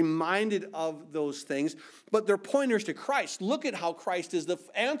be reminded of those things, but they're pointers to Christ. Look at how Christ is the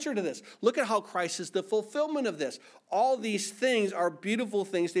answer to this. Look at how Christ is the fulfillment of this. All these things are beautiful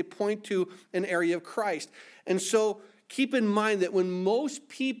things. They point to an area of Christ. And so keep in mind that when most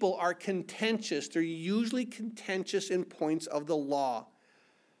people are contentious, they're usually contentious in points of the law.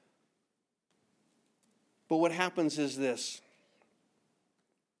 But what happens is this.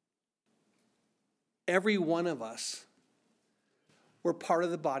 Every one of us, we're part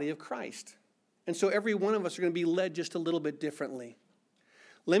of the body of Christ. And so every one of us are going to be led just a little bit differently.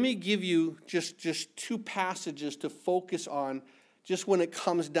 Let me give you just two passages to focus on just when it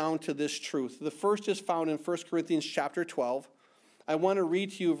comes down to this truth. The first is found in 1 Corinthians chapter 12. I want to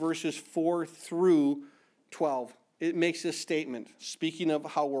read to you verses 4 through 12. It makes this statement, speaking of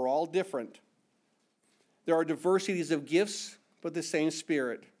how we're all different. There are diversities of gifts, but the same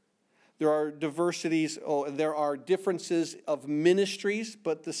Spirit. There are differences of ministries,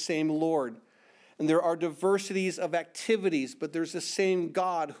 but the same Lord. And there are diversities of activities, but there's the same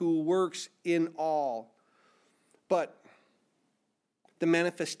God who works in all. But the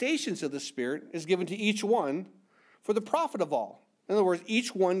manifestations of the Spirit is given to each one for the profit of all. In other words,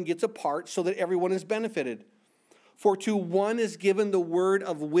 each one gets a part so that everyone is benefited. For to one is given the word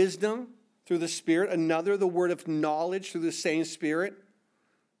of wisdom through the Spirit, another the word of knowledge through the same Spirit,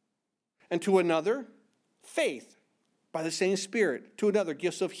 and to another, faith by the same Spirit, to another,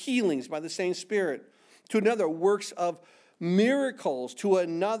 gifts of healings by the same Spirit, to another, works of miracles, to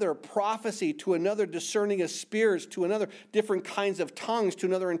another, prophecy, to another, discerning of spirits, to another, different kinds of tongues, to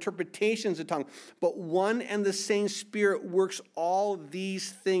another, interpretations of tongues. But one and the same Spirit works all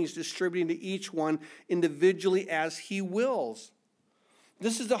these things, distributing to each one individually as He wills.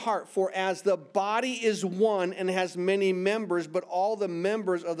 This is the heart, for as the body is one and has many members, but all the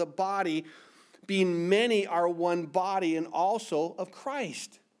members of the body, being many, are one body, and also of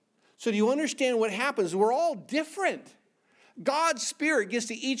Christ. So do you understand what happens? We're all different. God's Spirit gives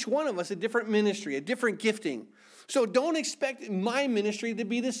to each one of us a different ministry, a different gifting. So don't expect my ministry to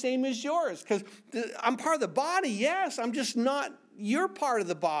be the same as yours, because I'm part of the body, yes. I'm just not your part of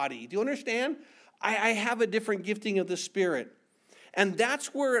the body. Do you understand? I have a different gifting of the Spirit. And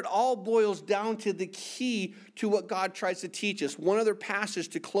that's where it all boils down to the key to what God tries to teach us. One other passage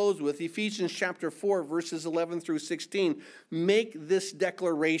to close with, Ephesians chapter 4, verses 11 through 16. Make this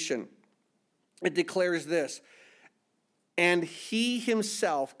declaration. It declares this. And He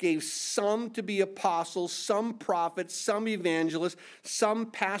Himself gave some to be apostles, some prophets, some evangelists,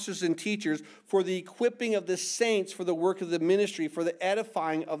 some pastors and teachers for the equipping of the saints for the work of the ministry, for the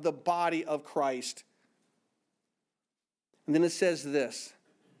edifying of the body of Christ. And then it says this,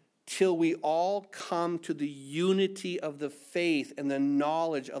 till we all come to the unity of the faith and the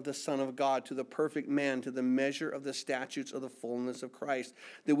knowledge of the Son of God, to the perfect man, to the measure of the statutes of the fullness of Christ,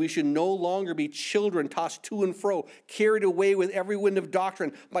 that we should no longer be children tossed to and fro, carried away with every wind of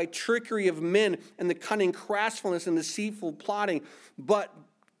doctrine, by trickery of men and the cunning craftsfulness and deceitful plotting, but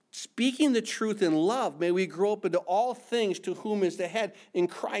speaking the truth in love, may we grow up into all things to whom is the head, in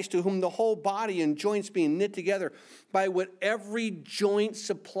Christ, to whom the whole body and joints being knit together by what every joint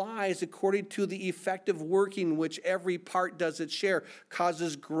supplies, according to the effective working which every part does its share,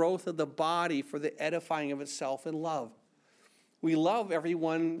 causes growth of the body for the edifying of itself in love. We love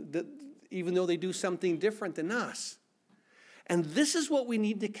everyone, that, even though they do something different than us. And this is what we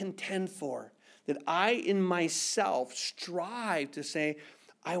need to contend for, that I in myself strive to say,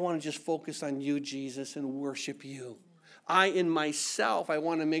 I want to just focus on you, Jesus, and worship you. I, in myself, I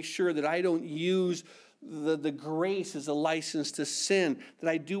want to make sure that I don't use the grace as a license to sin, that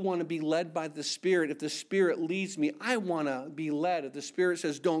I do want to be led by the Spirit. If the Spirit leads me, I want to be led. If the Spirit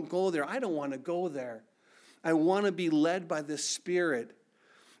says, don't go there, I don't want to go there. I want to be led by the Spirit.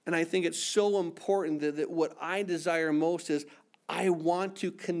 And I think it's so important that what I desire most is I want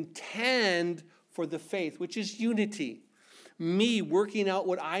to contend for the faith, which is unity. Me working out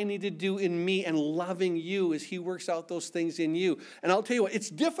what I need to do in me and loving you as He works out those things in you. And I'll tell you what, it's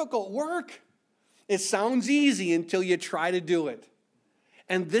difficult work. It sounds easy until you try to do it.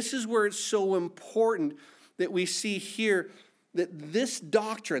 And this is where it's so important that we see here that this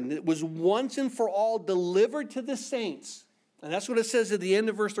doctrine that was once and for all delivered to the saints, and that's what it says at the end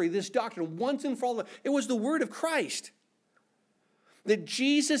of verse 3, this doctrine, once and for all, it was the word of Christ. That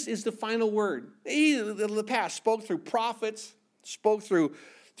Jesus is the final word. He, in the past, spoke through prophets, spoke through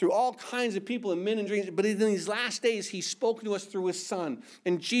all kinds of people and men and dreams, but in these last days, he's spoken to us through his Son.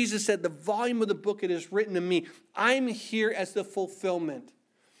 And Jesus said, the volume of the book, it is written to me. I'm here as the fulfillment.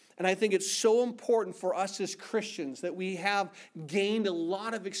 And I think it's so important for us as Christians that we have gained a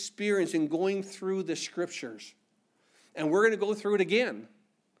lot of experience in going through the Scriptures. And we're going to go through it again.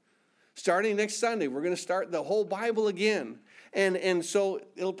 Starting next Sunday, we're going to start the whole Bible again. And so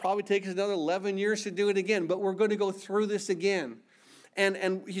it'll probably take us another 11 years to do it again, but we're going to go through this again.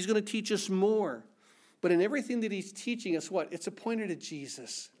 And he's going to teach us more. But in everything that he's teaching us, what? It's pointed to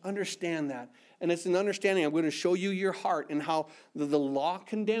Jesus. Understand that. And it's an understanding. I'm going to show you your heart and how the law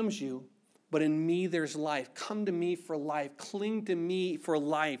condemns you, but in me there's life. Come to me for life. Cling to me for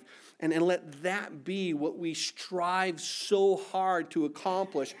life. And let that be what we strive so hard to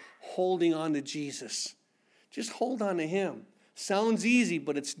accomplish, holding on to Jesus. Just hold on to him. Sounds easy,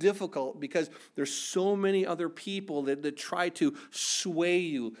 but it's difficult because there's so many other people that try to sway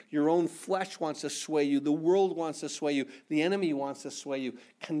you. Your own flesh wants to sway you. The world wants to sway you. The enemy wants to sway you.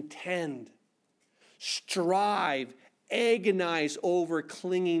 Contend. Strive. Agonize over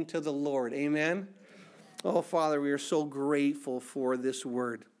clinging to the Lord. Amen? Oh, Father, we are so grateful for this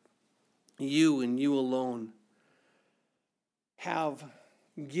word. You and you alone have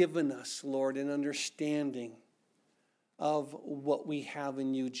given us, Lord, an understanding of what we have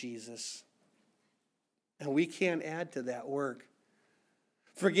in you, Jesus. And we can't add to that work.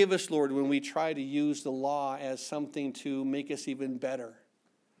 Forgive us, Lord, when we try to use the law as something to make us even better,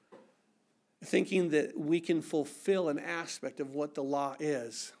 thinking that we can fulfill an aspect of what the law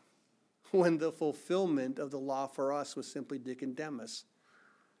is, when the fulfillment of the law for us was simply to condemn us.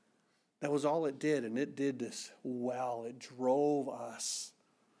 That was all it did, and it did this well. It drove us.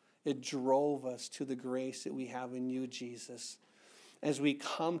 It drove us to the grace that we have in you, Jesus. As we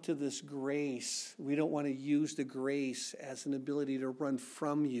come to this grace, we don't want to use the grace as an ability to run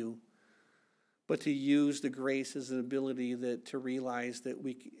from you, but to use the grace as an ability to realize that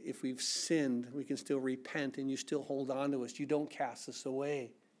if we've sinned, we can still repent and you still hold on to us. You don't cast us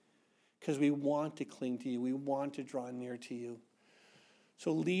away because we want to cling to you. We want to draw near to you.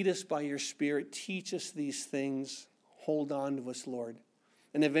 So lead us by your Spirit. Teach us these things. Hold on to us, Lord.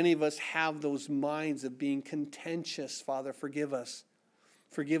 And if any of us have those minds of being contentious, Father, forgive us.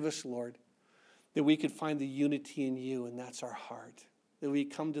 Forgive us, Lord, that we could find the unity in you, and that's our heart. That we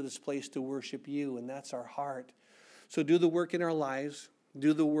come to this place to worship you, and that's our heart. So do the work in our lives.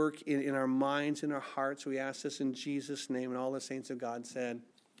 Do the work in our minds, in our hearts. We ask this in Jesus' name, and all the saints of God said,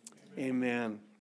 amen.